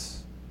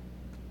rights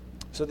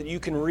so that you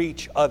can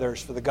reach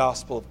others for the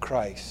gospel of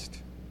Christ?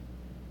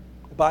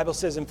 The Bible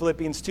says in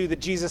Philippians 2 that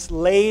Jesus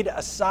laid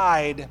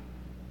aside,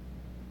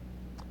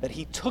 that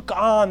he took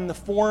on the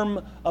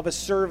form of a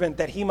servant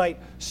that he might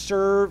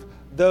serve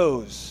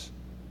those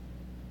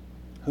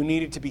who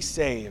needed to be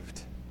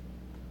saved.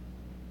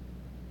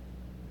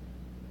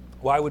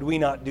 Why would we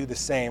not do the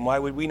same? Why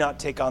would we not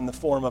take on the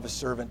form of a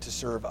servant to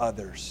serve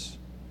others?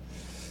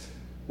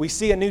 We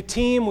see a new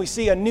team, we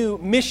see a new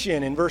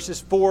mission in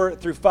verses 4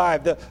 through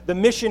 5. The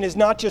mission is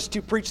not just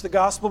to preach the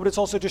gospel, but it's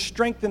also to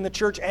strengthen the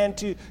church and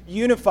to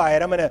unify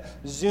it. I'm going to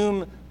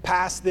zoom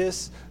past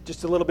this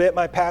just a little bit.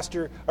 My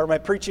pastor, or my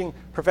preaching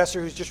professor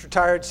who's just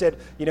retired, said,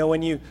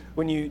 when you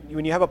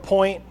have a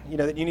point,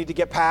 that you need to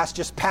get past,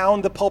 just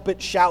pound the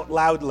pulpit, shout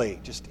loudly.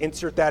 Just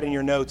insert that in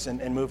your notes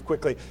and move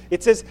quickly.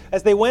 It says,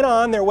 as they went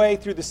on their way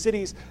through the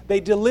cities, they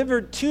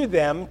delivered to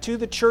them, to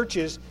the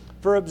churches,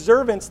 for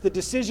observance the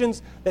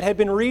decisions that had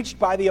been reached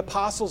by the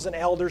apostles and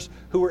elders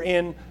who were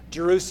in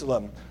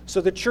Jerusalem.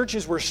 So the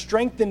churches were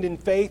strengthened in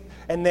faith,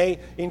 and they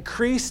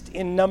increased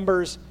in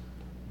numbers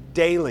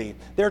daily.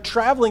 They're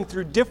traveling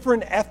through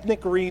different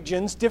ethnic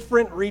regions,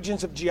 different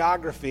regions of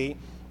geography,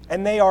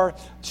 and they are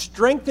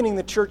strengthening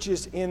the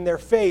churches in their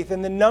faith,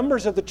 and the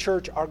numbers of the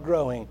church are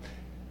growing.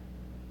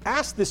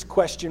 Ask this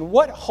question: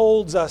 what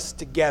holds us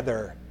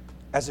together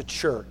as a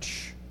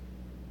church?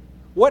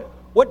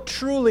 What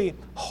truly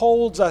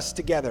holds us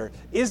together?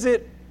 Is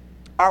it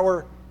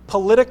our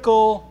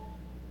political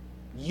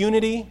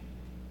unity?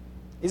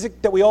 Is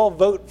it that we all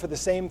vote for the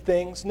same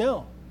things?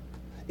 No.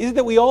 Is it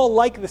that we all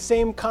like the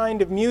same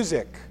kind of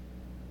music?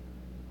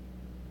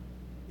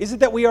 Is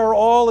it that we are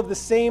all of the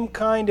same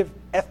kind of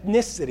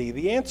ethnicity?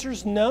 The answer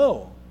is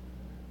no.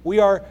 We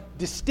are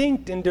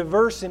distinct and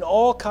diverse in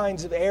all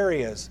kinds of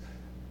areas.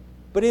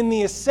 But in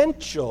the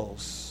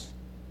essentials,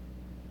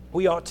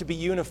 we ought to be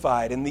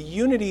unified, and the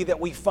unity that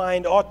we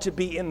find ought to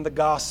be in the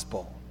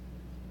gospel.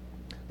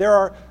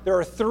 There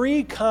are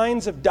three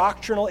kinds of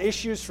doctrinal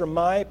issues from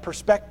my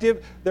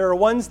perspective. There are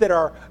ones that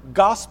are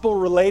gospel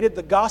related.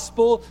 The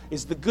gospel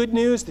is the good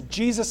news that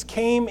Jesus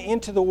came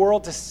into the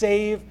world to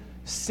save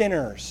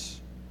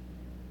sinners.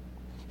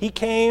 He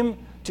came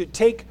to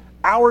take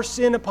our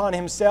sin upon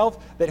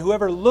himself, that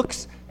whoever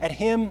looks at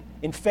him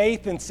in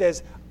faith and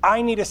says,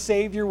 I need a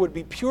Savior, would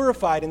be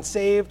purified and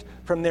saved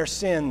from their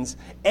sins.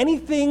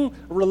 Anything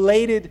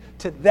related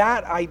to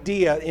that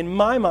idea, in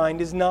my mind,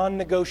 is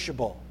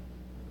non-negotiable.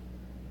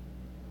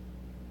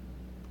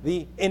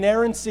 The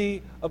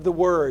inerrancy of the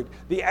Word,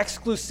 the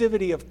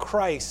exclusivity of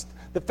Christ,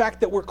 the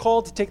fact that we're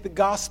called to take the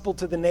gospel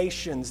to the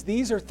nations,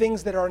 these are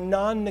things that are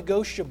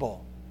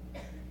non-negotiable.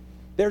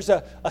 There's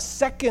a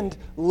second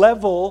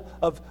level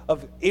of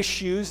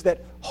issues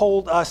that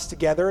hold us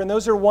together, and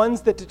those are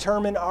ones that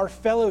determine our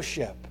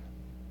fellowship.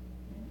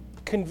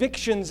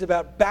 Convictions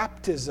about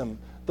baptism,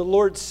 the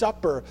Lord's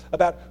Supper,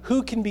 about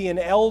who can be an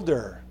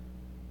elder.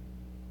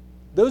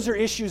 Those are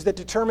issues that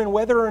determine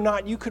whether or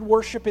not you could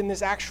worship in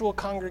this actual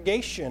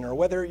congregation, or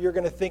whether you're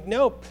going to think,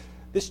 nope,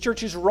 this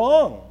church is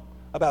wrong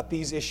about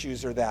these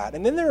issues or that.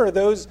 And then there are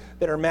those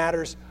that are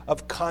matters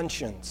of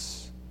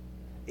conscience,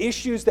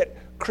 issues that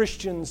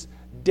Christians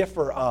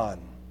differ on.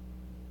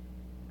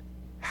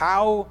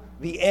 How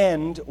the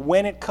end,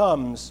 when it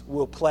comes,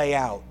 will play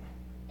out.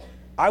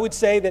 I would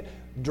say that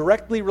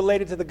directly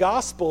related to the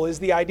gospel is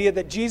the idea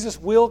that Jesus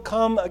will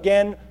come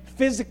again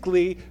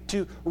physically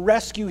to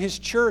rescue his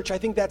church. I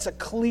think that's a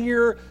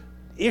clear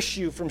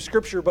issue from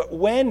Scripture, but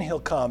when he'll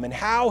come and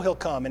how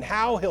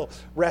he'll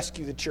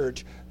rescue the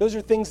church, those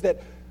are things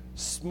that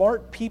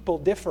smart people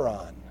differ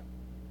on.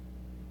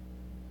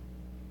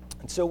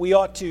 And so we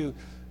ought to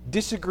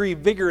disagree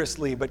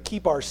vigorously, but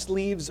keep our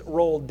sleeves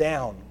rolled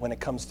down when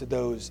it comes to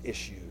those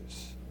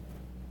issues.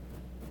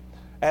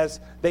 as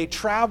they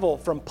travel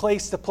from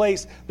place to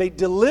place, they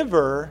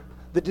deliver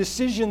the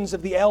decisions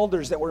of the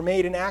elders that were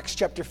made in Acts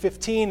chapter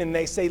 15, and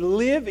they say,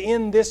 live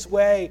in this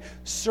way,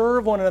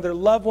 serve one another,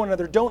 love one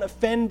another, don't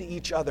offend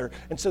each other.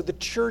 And so the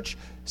church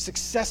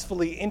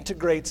successfully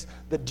integrates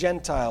the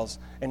Gentiles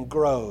and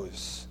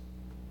grows,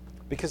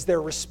 because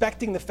they're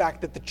respecting the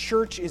fact that the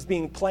church is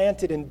being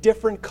planted in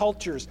different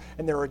cultures,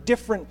 and there are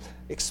different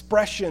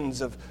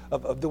expressions of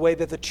the way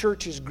that the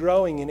church is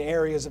growing in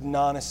areas of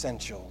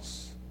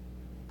non-essentials.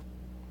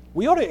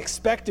 We ought to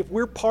expect, if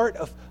we're part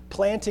of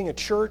planting a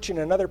church in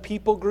another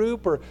people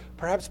group, or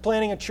perhaps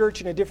planting a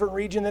church in a different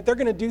region, that they're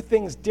going to do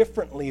things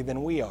differently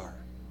than we are.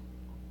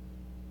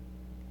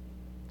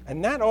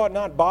 And that ought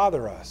not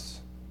bother us,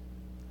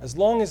 as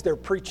long as they're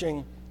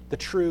preaching the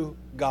true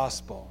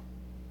gospel.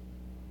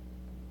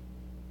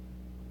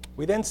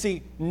 We then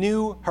see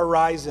new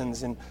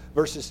horizons in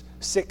verses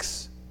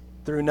 6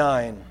 through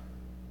 9.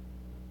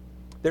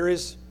 There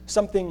is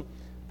something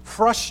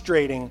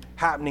frustrating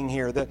happening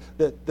here.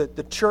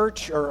 The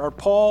church, or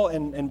Paul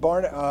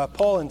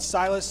and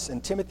Silas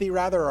and Timothy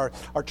rather,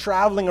 are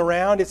traveling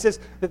around. It says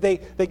that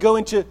they go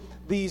into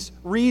these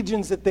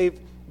regions that they've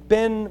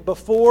been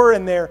before,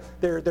 and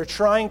they're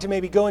trying to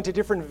maybe go into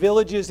different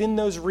villages in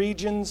those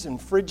regions, in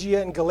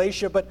Phrygia and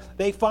Galatia, but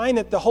they find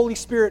that the Holy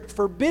Spirit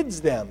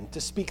forbids them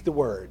to speak the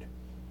word.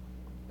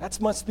 That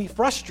must be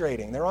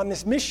frustrating. They're on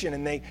this mission,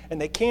 and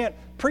they can't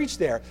preach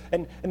there.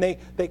 And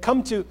they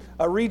come to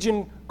a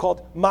region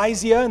called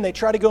Mysia, and they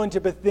try to go into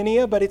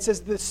Bithynia, but it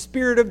says the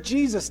Spirit of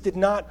Jesus did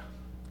not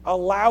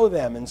allow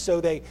them. And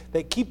so they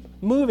keep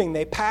moving.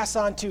 They pass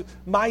on to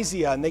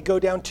Mysia, and they go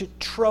down to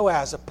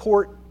Troas, a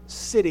port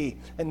city,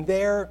 and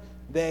there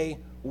they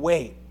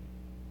wait.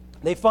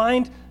 They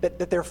find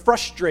that they're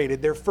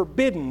frustrated. They're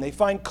forbidden. They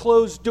find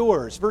closed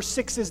doors. Verse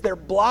 6 says they're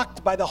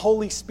blocked by the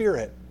Holy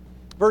Spirit.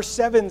 Verse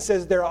 7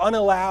 says they're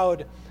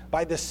unallowed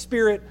by the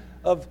Spirit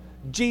of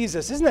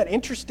Jesus. Isn't that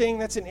interesting?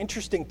 That's an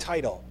interesting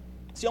title.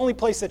 It's the only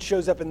place that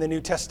shows up in the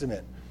New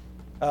Testament.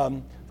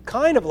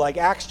 Kind of like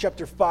Acts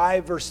chapter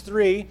 5, verse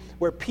 3,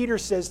 where Peter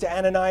says to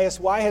Ananias,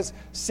 why has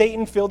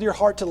Satan filled your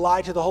heart to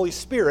lie to the Holy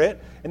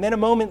Spirit? And then a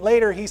moment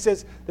later, he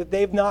says that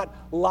they've not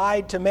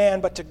lied to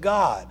man, but to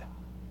God.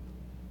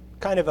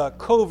 Kind of a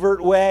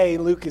covert way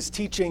Luke is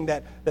teaching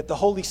that the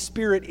Holy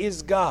Spirit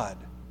is God.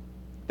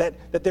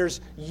 That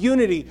there's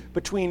unity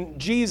between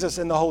Jesus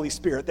and the Holy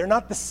Spirit. They're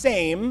not the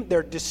same,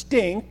 they're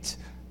distinct,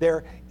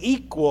 they're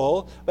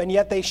equal, and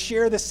yet they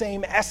share the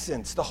same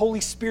essence. The Holy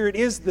Spirit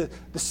is the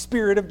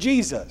Spirit of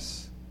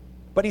Jesus,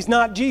 but he's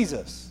not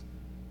Jesus.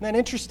 Isn't that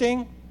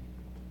interesting?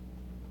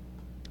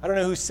 I don't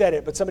know who said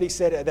it, but somebody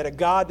said that a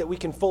God that we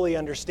can fully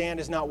understand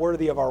is not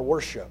worthy of our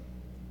worship.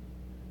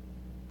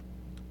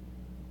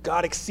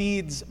 God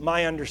exceeds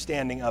my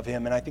understanding of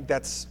him, and I think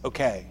that's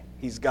okay.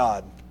 He's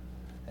God,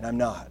 and I'm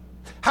not.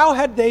 How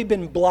had they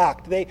been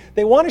blocked? They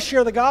want to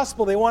share the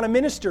gospel, they want to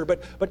minister,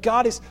 but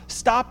God is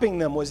stopping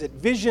them. Was it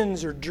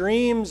visions or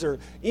dreams or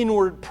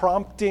inward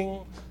prompting?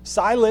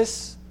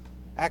 Silas,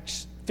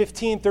 Acts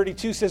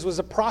 15:32 says, was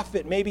a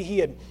prophet. Maybe he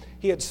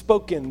had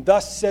spoken,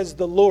 thus says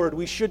the Lord,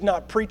 we should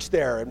not preach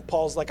there. And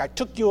Paul's like, I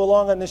took you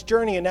along on this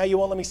journey and now you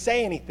won't let me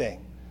say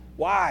anything.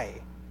 Why?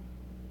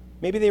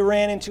 Maybe they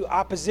ran into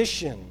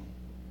opposition.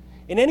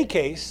 In any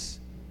case,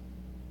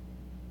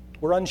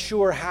 we're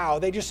unsure how.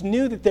 They just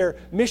knew that their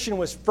mission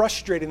was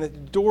frustrating, that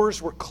the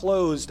doors were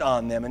closed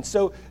on them. And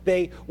so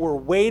they were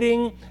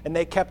waiting and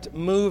they kept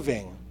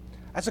moving.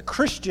 As a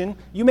Christian,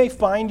 you may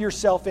find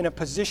yourself in a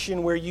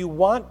position where you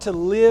want to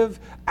live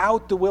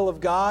out the will of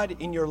God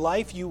in your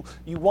life. You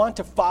want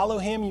to follow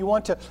him. You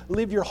want to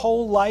live your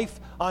whole life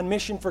on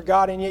mission for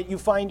God, and yet you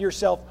find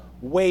yourself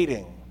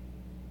waiting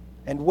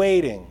and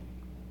waiting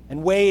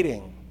and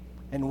waiting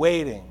and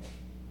waiting.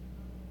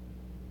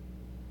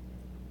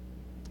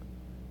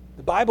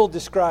 The Bible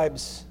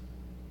describes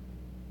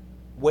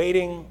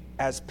waiting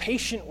as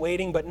patient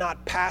waiting, but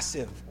not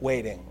passive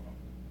waiting.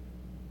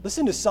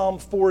 Listen to Psalm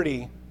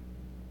 40,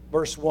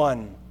 verse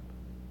 1.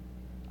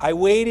 I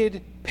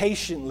waited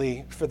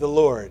patiently for the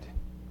Lord.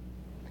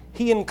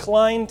 He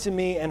inclined to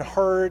me and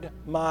heard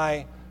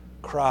my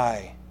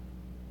cry.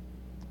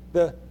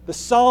 The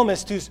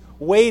psalmist who's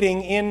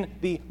waiting in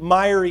the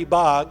miry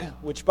bog,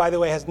 which, by the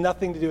way, has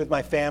nothing to do with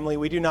my family.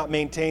 We do not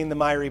maintain the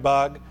miry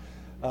bog.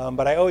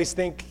 But I always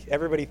think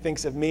everybody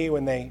thinks of me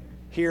when they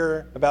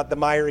hear about the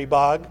miry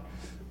bog.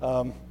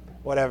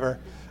 Whatever.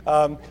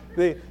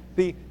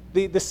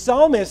 The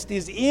psalmist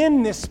is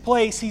in this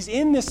place, he's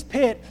in this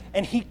pit,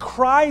 and he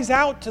cries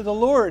out to the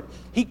Lord.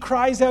 He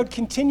cries out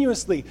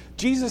continuously.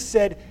 Jesus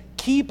said,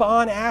 keep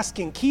on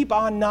asking, keep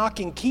on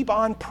knocking, keep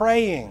on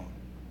praying.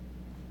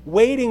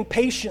 Waiting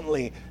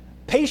patiently.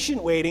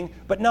 Patient waiting,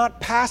 but not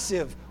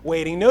passive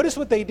waiting. Notice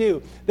what they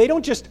do. They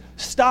don't just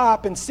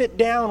stop and sit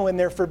down when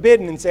they're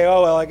forbidden and say,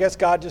 oh, well, I guess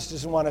God just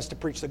doesn't want us to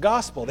preach the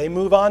gospel. They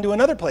move on to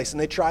another place and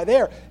they try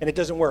there and it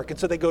doesn't work. And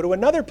so they go to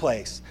another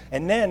place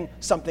and then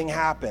something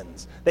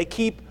happens. They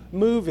keep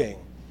moving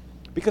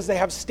because they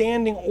have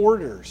standing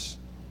orders.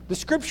 The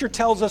Scripture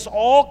tells us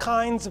all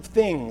kinds of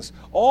things,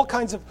 all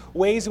kinds of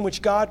ways in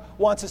which God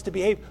wants us to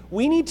behave.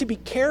 We need to be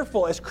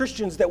careful as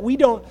Christians that we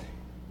don't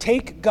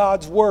take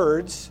God's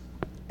words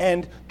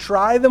and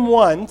try them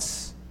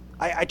once.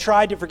 I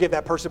tried to forgive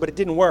that person, but it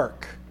didn't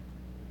work.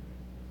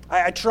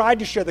 I tried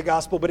to share the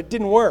gospel, but it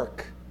didn't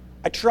work.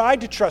 I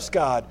tried to trust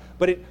God,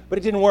 but it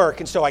didn't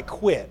work, and so I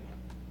quit.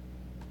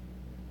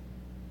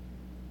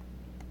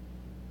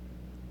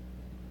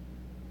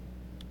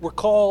 We're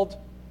called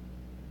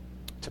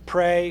to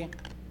pray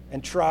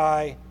and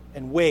try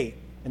and wait,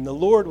 and the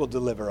Lord will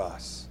deliver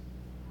us.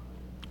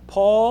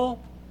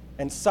 Paul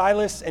and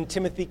Silas and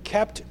Timothy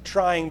kept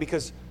trying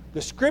because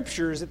the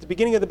Scriptures at the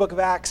beginning of the book of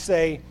Acts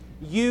say,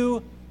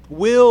 you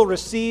will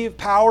receive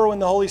power when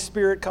the Holy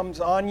Spirit comes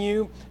on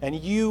you, and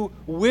you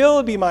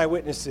will be my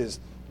witnesses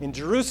in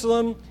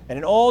Jerusalem and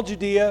in all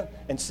Judea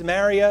and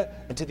Samaria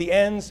and to the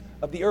ends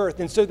of the earth.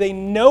 And so they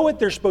know what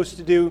they're supposed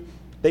to do.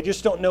 They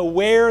just don't know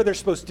where they're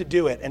supposed to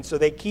do it. And so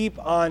they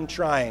keep on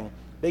trying.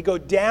 They go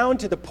down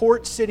to the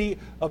port city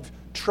of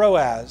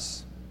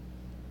Troas,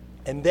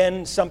 and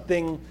then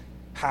something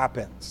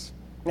happens.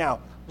 Now,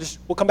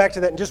 we'll come back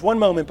to that in just one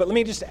moment, but let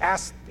me just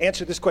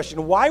answer this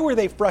question. Why were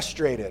they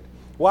frustrated?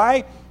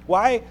 Why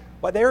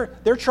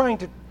they're trying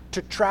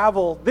to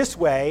travel this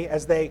way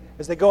as they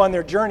go on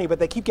their journey, but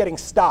they keep getting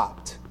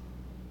stopped.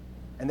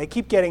 And they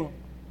keep getting,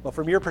 well,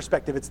 from your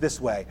perspective, it's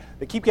this way.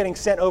 They keep getting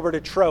sent over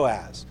to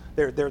Troas.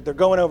 They're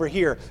going over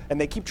here,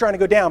 and they keep trying to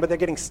go down, but they're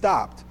getting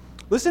stopped.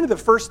 Listen to the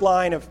first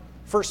line of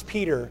 1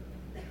 Peter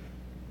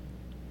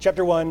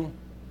chapter 1,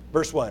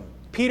 verse 1.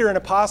 Peter, an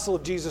apostle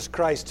of Jesus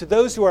Christ, to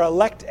those who are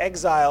elect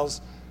exiles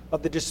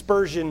of the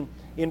dispersion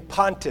in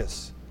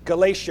Pontus,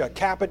 Galatia,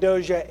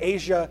 Cappadocia,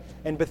 Asia,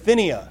 and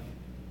Bithynia.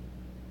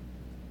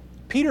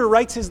 Peter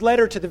writes his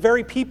letter to the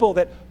very people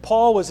that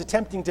Paul was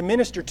attempting to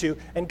minister to,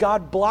 and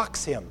God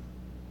blocks him.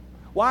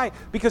 Why?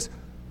 Because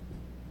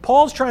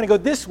Paul's trying to go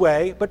this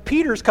way, but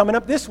Peter's coming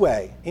up this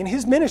way in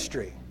his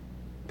ministry.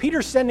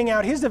 Peter's sending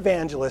out his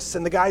evangelists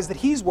and the guys that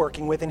he's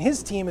working with, and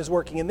his team is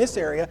working in this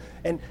area,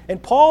 and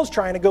Paul's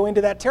trying to go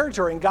into that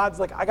territory, and God's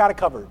like, I got it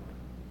covered.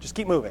 Just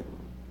keep moving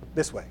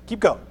this way.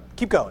 Keep going.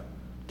 Keep going.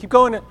 Keep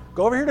going.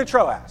 Go over here to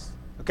Troas.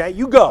 Okay?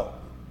 You go.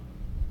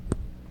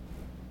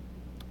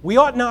 We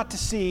ought not to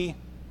see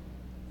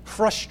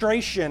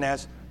frustration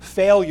as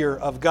failure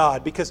of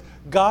God, because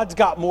God's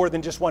got more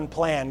than just one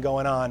plan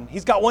going on.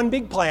 He's got one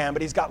big plan,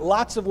 but he's got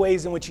lots of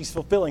ways in which he's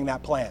fulfilling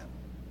that plan.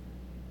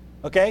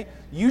 Okay?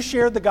 You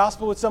shared the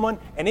gospel with someone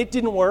and it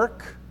didn't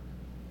work.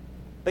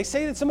 They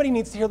say that somebody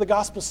needs to hear the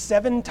gospel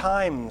 7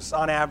 times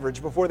on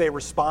average before they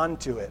respond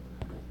to it.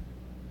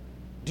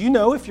 Do you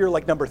know if you're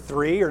like number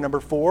 3 or number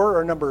 4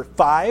 or number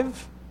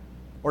 5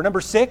 or number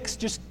 6?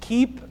 Just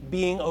keep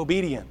being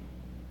obedient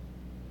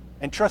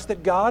and trust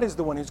that God is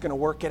the one who's going to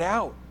work it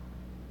out.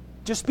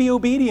 Just be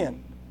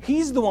obedient.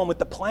 He's the one with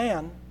the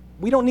plan.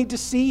 We don't need to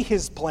see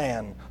his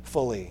plan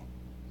fully.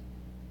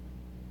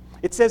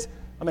 It says,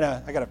 I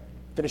got to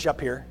finish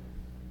up here.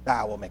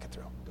 We'll make it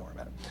through. Don't worry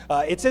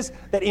about it. It says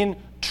that in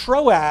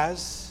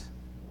Troas,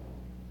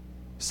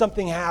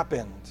 something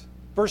happened.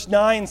 Verse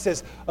 9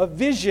 says, a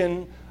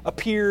vision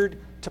appeared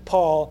to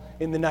Paul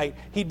in the night.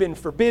 He'd been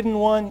forbidden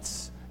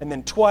once and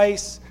then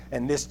twice,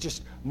 and this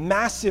just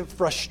massive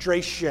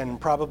frustration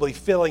probably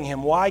filling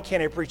him. Why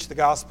can't I preach the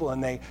gospel?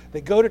 And they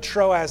go to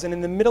Troas, and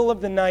in the middle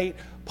of the night,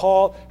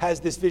 Paul has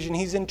this vision.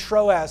 He's in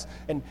Troas,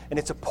 and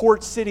it's a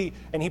port city,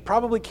 and he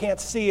probably can't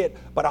see it,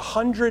 but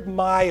 100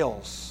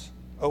 miles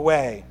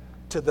away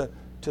to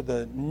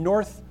the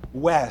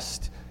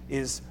northwest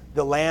is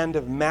the land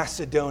of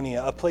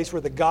Macedonia, a place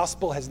where the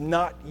gospel has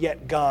not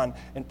yet gone.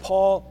 And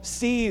Paul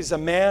sees a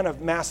man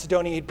of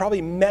Macedonia. He'd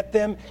probably met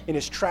them in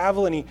his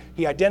travel, and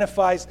he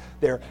identifies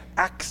their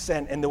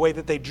accent and the way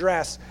that they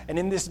dress. And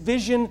in this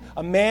vision,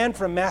 a man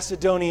from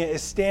Macedonia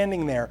is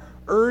standing there,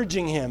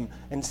 urging him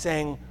and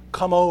saying,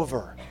 come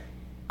over,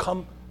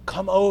 come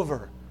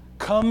over,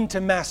 come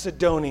to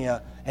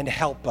Macedonia and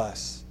help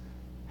us.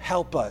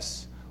 Help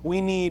us.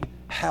 We need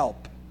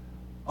help.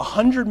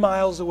 100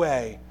 miles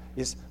away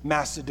is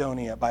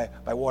Macedonia by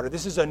water.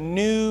 This is a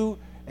new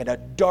and a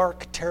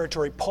dark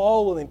territory.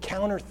 Paul will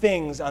encounter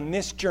things on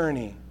this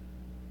journey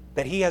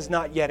that he has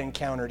not yet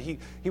encountered. He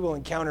will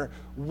encounter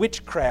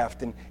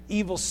witchcraft and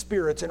evil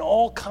spirits and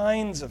all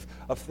kinds of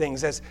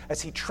things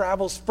as he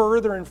travels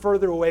further and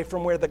further away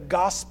from where the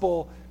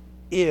gospel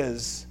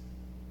is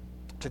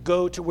to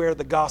go to where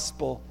the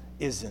gospel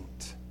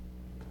isn't.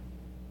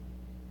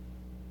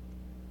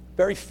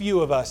 Very few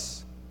of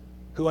us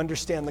who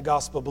understand the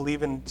gospel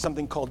believe in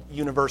something called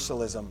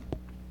universalism.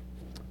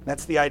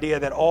 That's the idea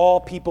that all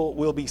people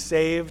will be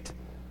saved.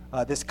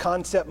 This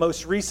concept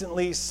most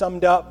recently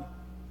summed up,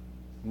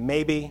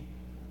 maybe,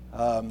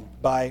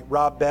 by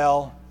Rob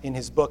Bell in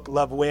his book,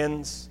 Love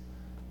Wins.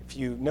 If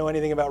you know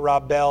anything about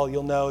Rob Bell,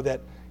 you'll know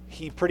that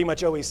he pretty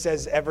much always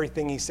says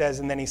everything he says,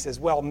 and then he says,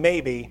 well,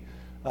 maybe,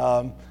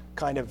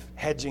 kind of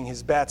hedging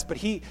his bets.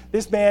 But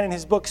this man in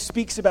his book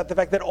speaks about the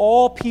fact that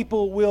all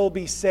people will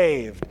be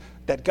saved.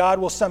 that God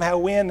will somehow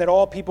win, that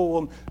all people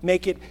will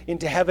make it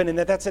into heaven, and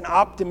that's an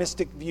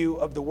optimistic view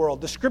of the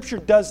world. The Scripture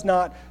does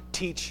not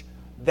teach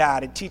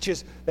that. It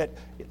teaches that,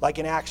 like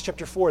in Acts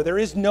chapter 4, there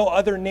is no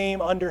other name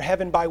under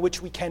heaven by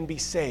which we can be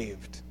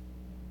saved.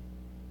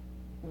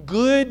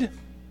 Good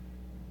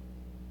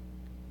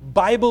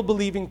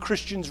Bible-believing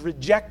Christians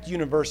reject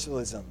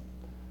universalism.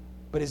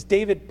 But as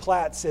David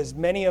Platt says,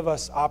 many of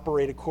us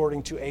operate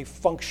according to a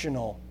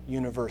functional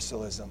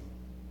universalism,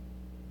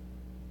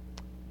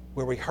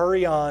 where we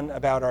hurry on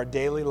about our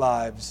daily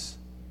lives,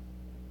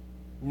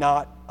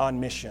 not on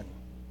mission.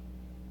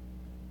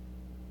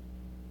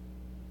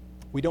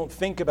 We don't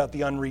think about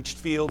the unreached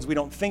fields. We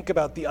don't think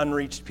about the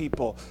unreached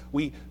people.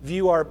 We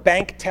view our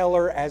bank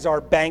teller as our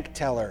bank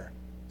teller,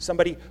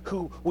 somebody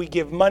who we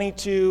give money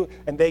to,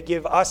 and they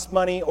give us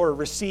money or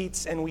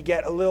receipts, and we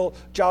get a little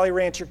Jolly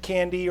Rancher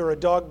candy or a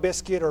dog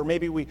biscuit, or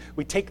maybe we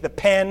take the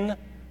pen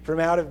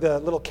from out of the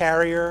little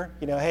carrier,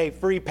 hey,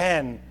 free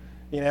pen,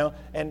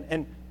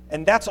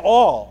 and that's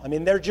all. I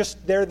mean, they're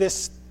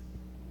this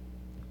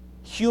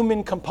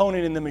human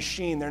component in the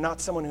machine. They're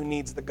not someone who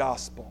needs the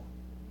gospel.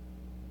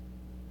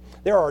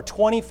 There are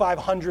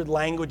 2,500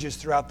 languages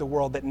throughout the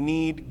world that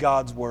need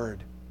God's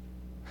word.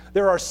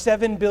 There are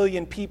 7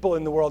 billion people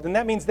in the world, and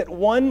that means that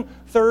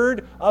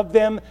 1/3 of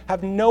them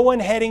have no one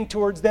heading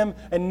towards them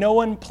and no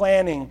one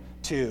planning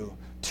to.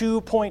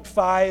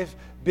 2.5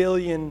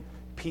 billion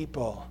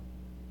people.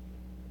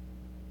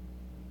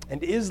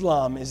 And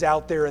Islam is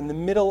out there in the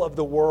middle of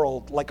the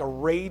world like a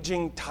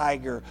raging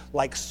tiger,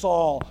 like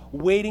Saul,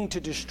 waiting to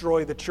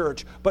destroy the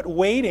church, but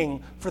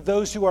waiting for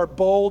those who are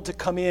bold to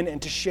come in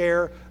and to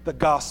share the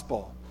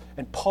gospel.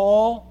 And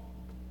Paul,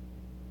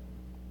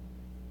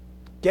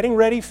 getting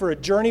ready for a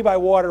journey by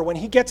water, when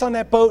he gets on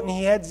that boat and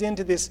he heads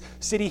into this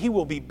city, he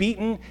will be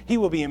beaten, he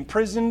will be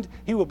imprisoned,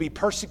 he will be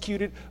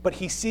persecuted, but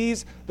he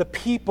sees the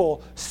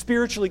people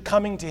spiritually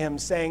coming to him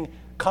saying,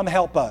 "Come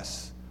help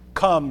us.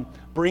 Come,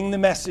 bring the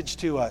message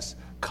to us.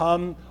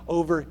 Come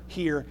over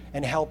here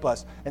and help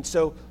us." And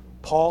so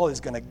Paul is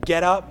going to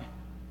get up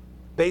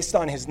based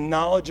on his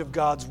knowledge of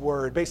God's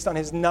word, based on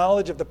his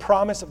knowledge of the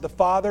promise of the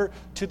Father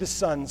to the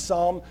Son.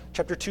 Psalm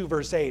chapter 2,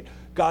 verse 8,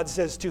 God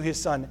says to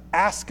his Son,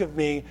 "Ask of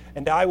me,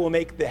 and I will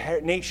make the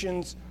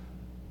nations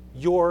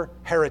your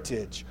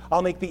heritage.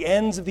 I'll make the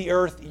ends of the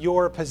earth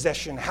your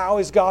possession." How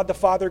is God the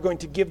Father going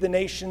to give the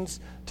nations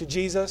to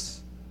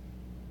Jesus?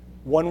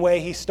 One way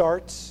he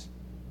starts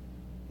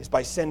is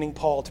by sending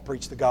Paul to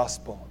preach the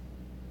gospel.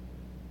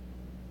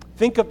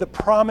 Think of the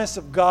promise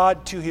of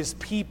God to his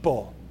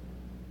people.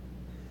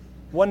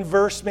 One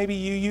verse maybe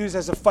you use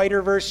as a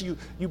fighter verse, you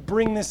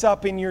bring this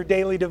up in your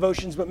daily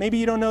devotions, but maybe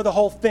you don't know the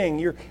whole thing.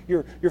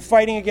 You're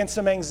fighting against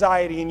some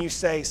anxiety, and you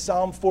say,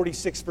 Psalm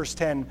 46, verse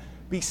 10,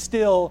 "Be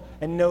still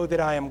and know that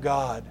I am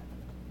God."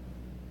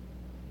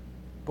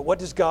 But what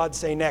does God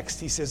say next?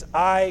 He says,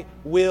 "I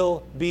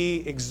will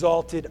be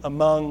exalted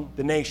among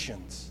the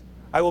nations.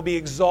 I will be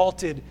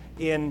exalted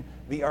in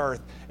the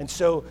earth." And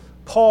so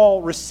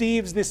Paul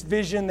receives this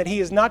vision that he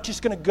is not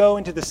just going to go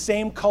into the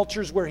same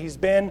cultures where he's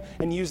been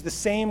and use the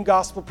same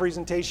gospel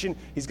presentation.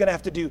 He's going to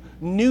have to do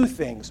new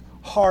things,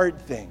 hard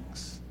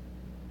things.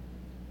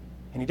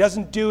 And he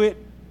doesn't do it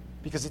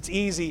because it's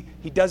easy.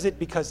 He does it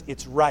because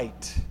it's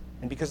right,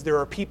 and because there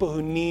are people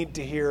who need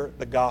to hear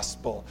the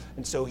gospel.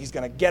 And so he's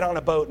going to get on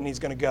a boat and he's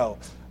going to go.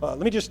 Let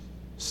me just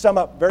sum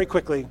up very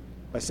quickly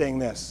by saying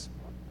this.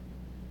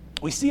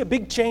 We see a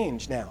big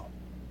change now.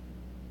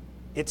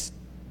 It's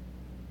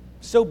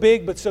so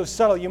big but so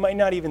subtle you might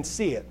not even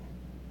see it.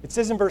 It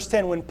says in verse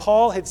 10, "When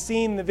Paul had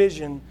seen the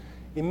vision,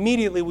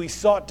 immediately we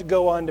sought to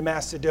go on to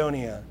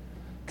Macedonia,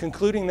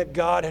 concluding that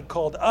God had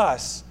called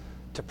us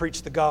to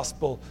preach the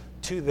gospel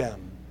to them."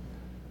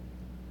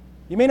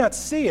 You may not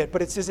see it,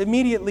 but it says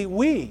immediately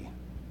we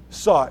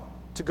sought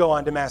to go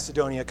on to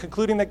Macedonia,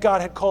 concluding that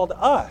God had called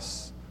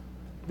us.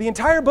 The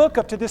entire book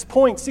up to this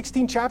point,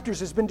 16 chapters,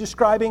 has been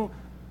describing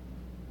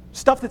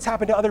stuff that's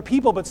happened to other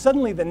people, but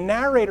suddenly the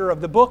narrator of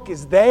the book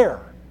is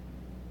there.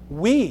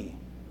 We,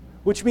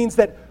 which means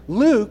that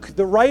Luke,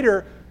 the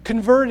writer,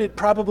 converted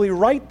probably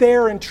right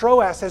there in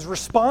Troas, has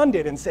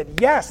responded and said,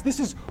 yes, this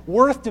is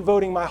worth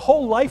devoting my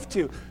whole life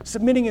to,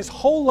 submitting his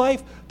whole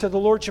life to the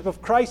lordship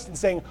of Christ and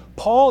saying,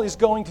 Paul is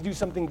going to do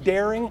something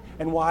daring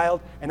and wild,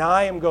 and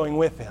I am going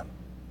with him.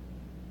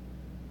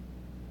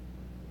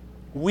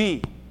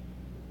 We,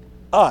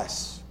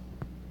 us,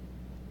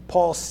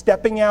 Paul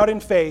stepping out in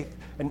faith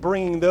and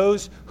bringing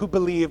those who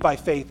believe by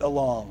faith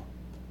along.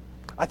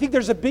 I think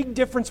there's a big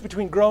difference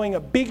between growing a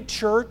big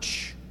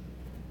church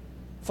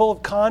full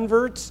of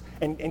converts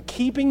and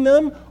keeping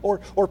them,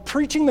 or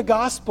preaching the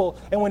gospel.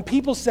 And when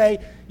people say,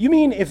 you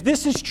mean if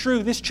this is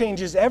true, this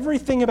changes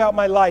everything about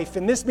my life,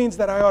 and this means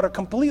that I ought to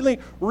completely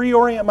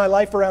reorient my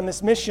life around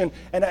this mission,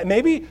 and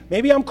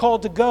maybe I'm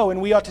called to go,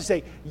 and we ought to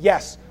say,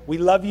 yes, we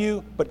love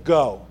you, but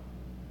go.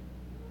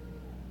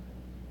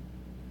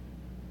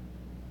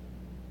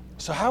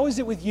 So how is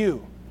it with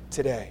you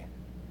today?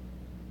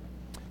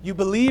 You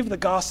believe the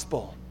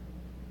gospel,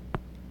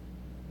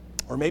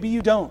 or maybe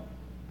you don't.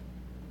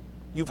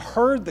 You've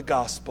heard the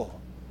gospel.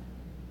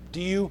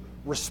 Do you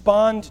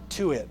respond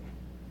to it?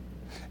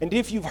 And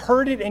if you've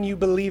heard it and you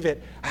believe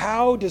it,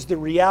 how does the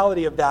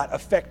reality of that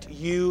affect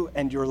you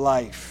and your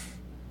life?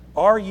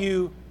 Are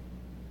you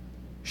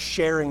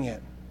sharing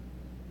it,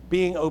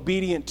 being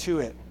obedient to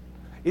it?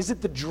 Is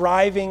it the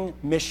driving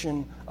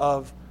mission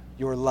of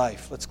your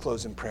life? Let's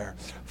close in prayer.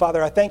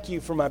 Father, I thank you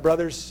for my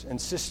brothers and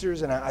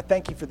sisters, and I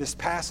thank you for this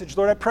passage.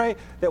 Lord, I pray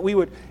that we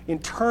would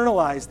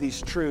internalize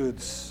these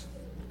truths.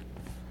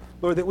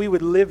 Lord, that we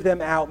would live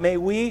them out. May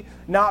we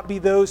not be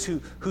those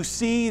who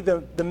see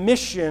the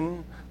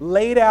mission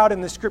laid out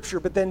in the Scripture,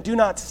 but then do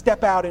not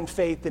step out in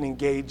faith and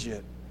engage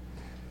it.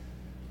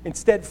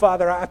 Instead,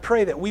 Father, I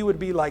pray that we would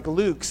be like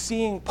Luke,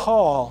 seeing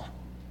Paul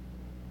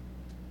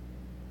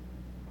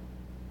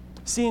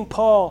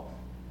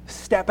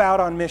step out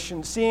on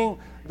mission, seeing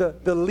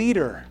the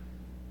leader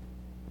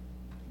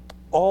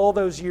all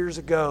those years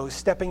ago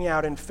stepping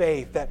out in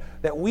faith,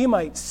 that we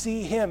might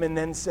see him and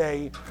then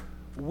say,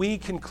 we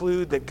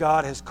conclude that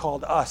God has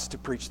called us to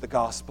preach the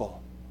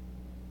gospel.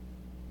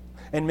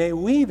 And may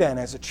we then,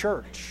 as a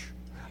church,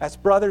 as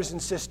brothers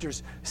and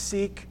sisters,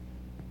 seek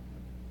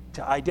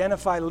to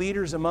identify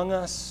leaders among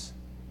us,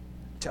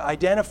 to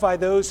identify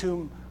those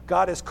whom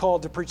God has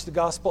called to preach the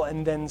gospel,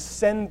 and then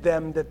send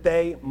them that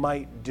they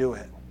might do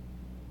it.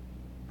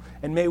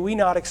 And may we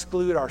not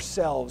exclude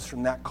ourselves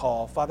from that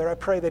call. Father, I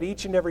pray that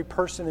each and every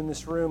person in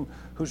this room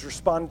who's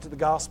responded to the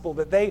gospel,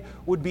 that they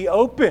would be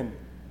open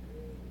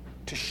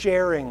to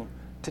sharing,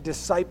 to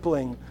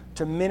discipling,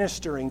 to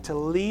ministering, to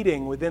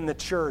leading within the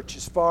church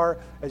as far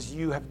as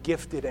you have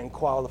gifted and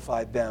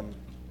qualified them.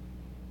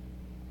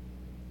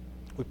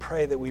 We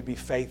pray that we be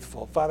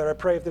faithful. Father, I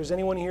pray if there's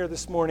anyone here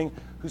this morning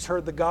who's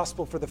heard the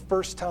gospel for the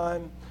first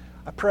time,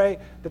 I pray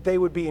that they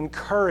would be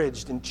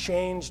encouraged and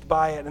changed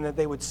by it, and that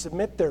they would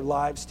submit their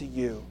lives to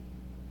you.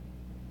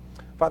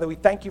 Father, we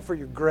thank you for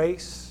your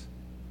grace.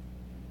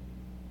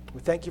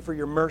 We thank you for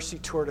your mercy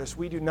toward us.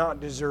 We do not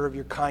deserve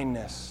your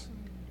kindness,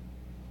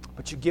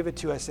 but you give it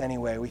to us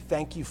anyway. We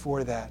thank you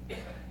for that.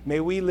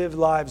 May we live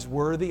lives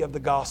worthy of the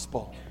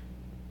gospel.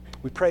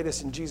 We pray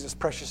this in Jesus'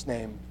 precious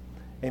name.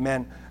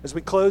 Amen. As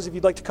we close, if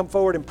you'd like to come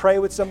forward and pray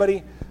with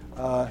somebody,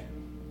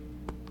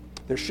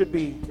 there should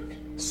be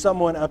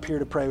someone up here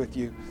to pray with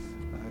you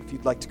if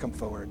you'd like to come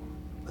forward.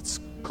 Let's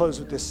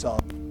close with this song.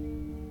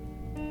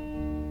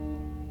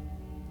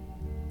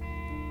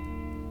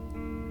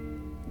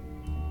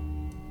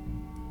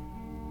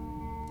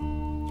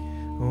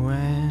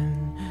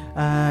 When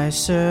I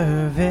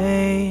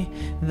survey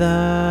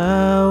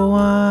the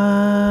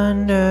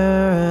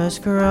wondrous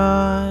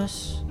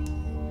cross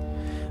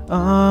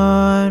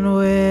on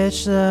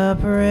which the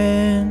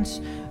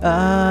Prince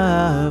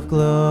of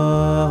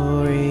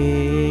Glory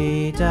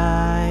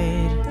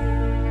died,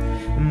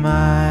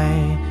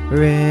 my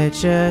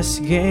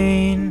richest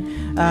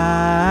gain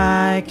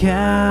I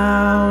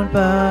count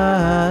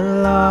but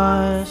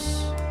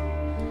loss,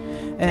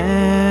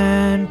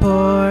 and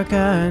pour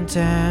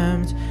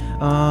contempt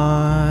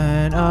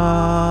on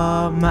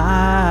all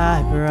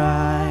my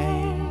pride.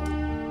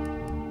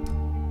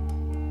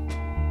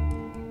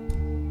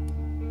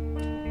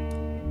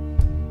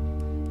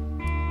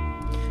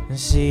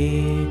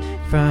 See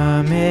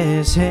from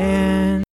his hand